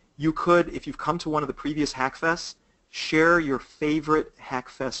 you could, if you've come to one of the previous Hackfests, share your favorite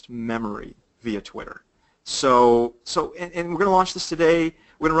Hackfest memory via Twitter. So and we're going to launch this today.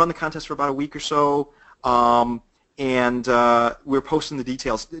 We're going to run the contest for about a week or so. And we're posting the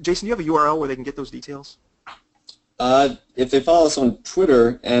details. Jason, do you have a URL where they can get those details? If they follow us on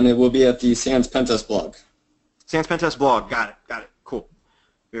Twitter, and it will be at the SANS Pentest blog. SANS Pentest blog. Got it. Cool.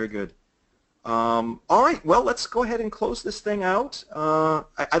 Very good. All right. Well, let's go ahead and close this thing out.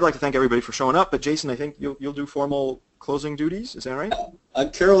 I'd like to thank everybody for showing up, but Jason, I think you'll do formal closing duties. Is that right?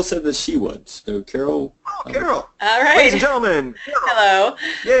 Carol said that she would. So, Carol. Oh, Carol. All right. Ladies and gentlemen. Carol. Hello.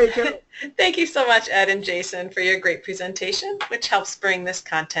 Yay, Carol. Thank you so much, Ed and Jason, for your great presentation, which helps bring this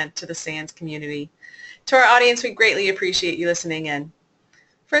content to the SANS community. To our audience, we greatly appreciate you listening in.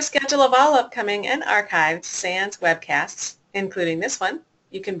 For a schedule of all upcoming and archived SANS webcasts, including this one,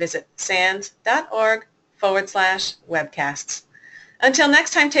 you can visit sans.org/webcasts. Until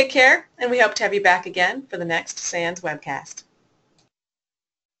next time, take care, and we hope to have you back again for the next SANS webcast.